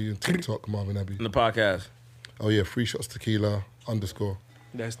Marv_Abbey, and TikTok Marvin Abbey. In the podcast. Oh yeah, 3 shots tequila _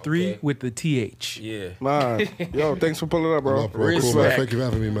 That's 3 with the TH. Yeah. Man, yo, thanks for pulling up, bro. Love, bro. Cool, man. Respect. Thank you for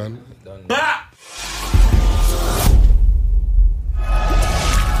having me, man. Done. Bah!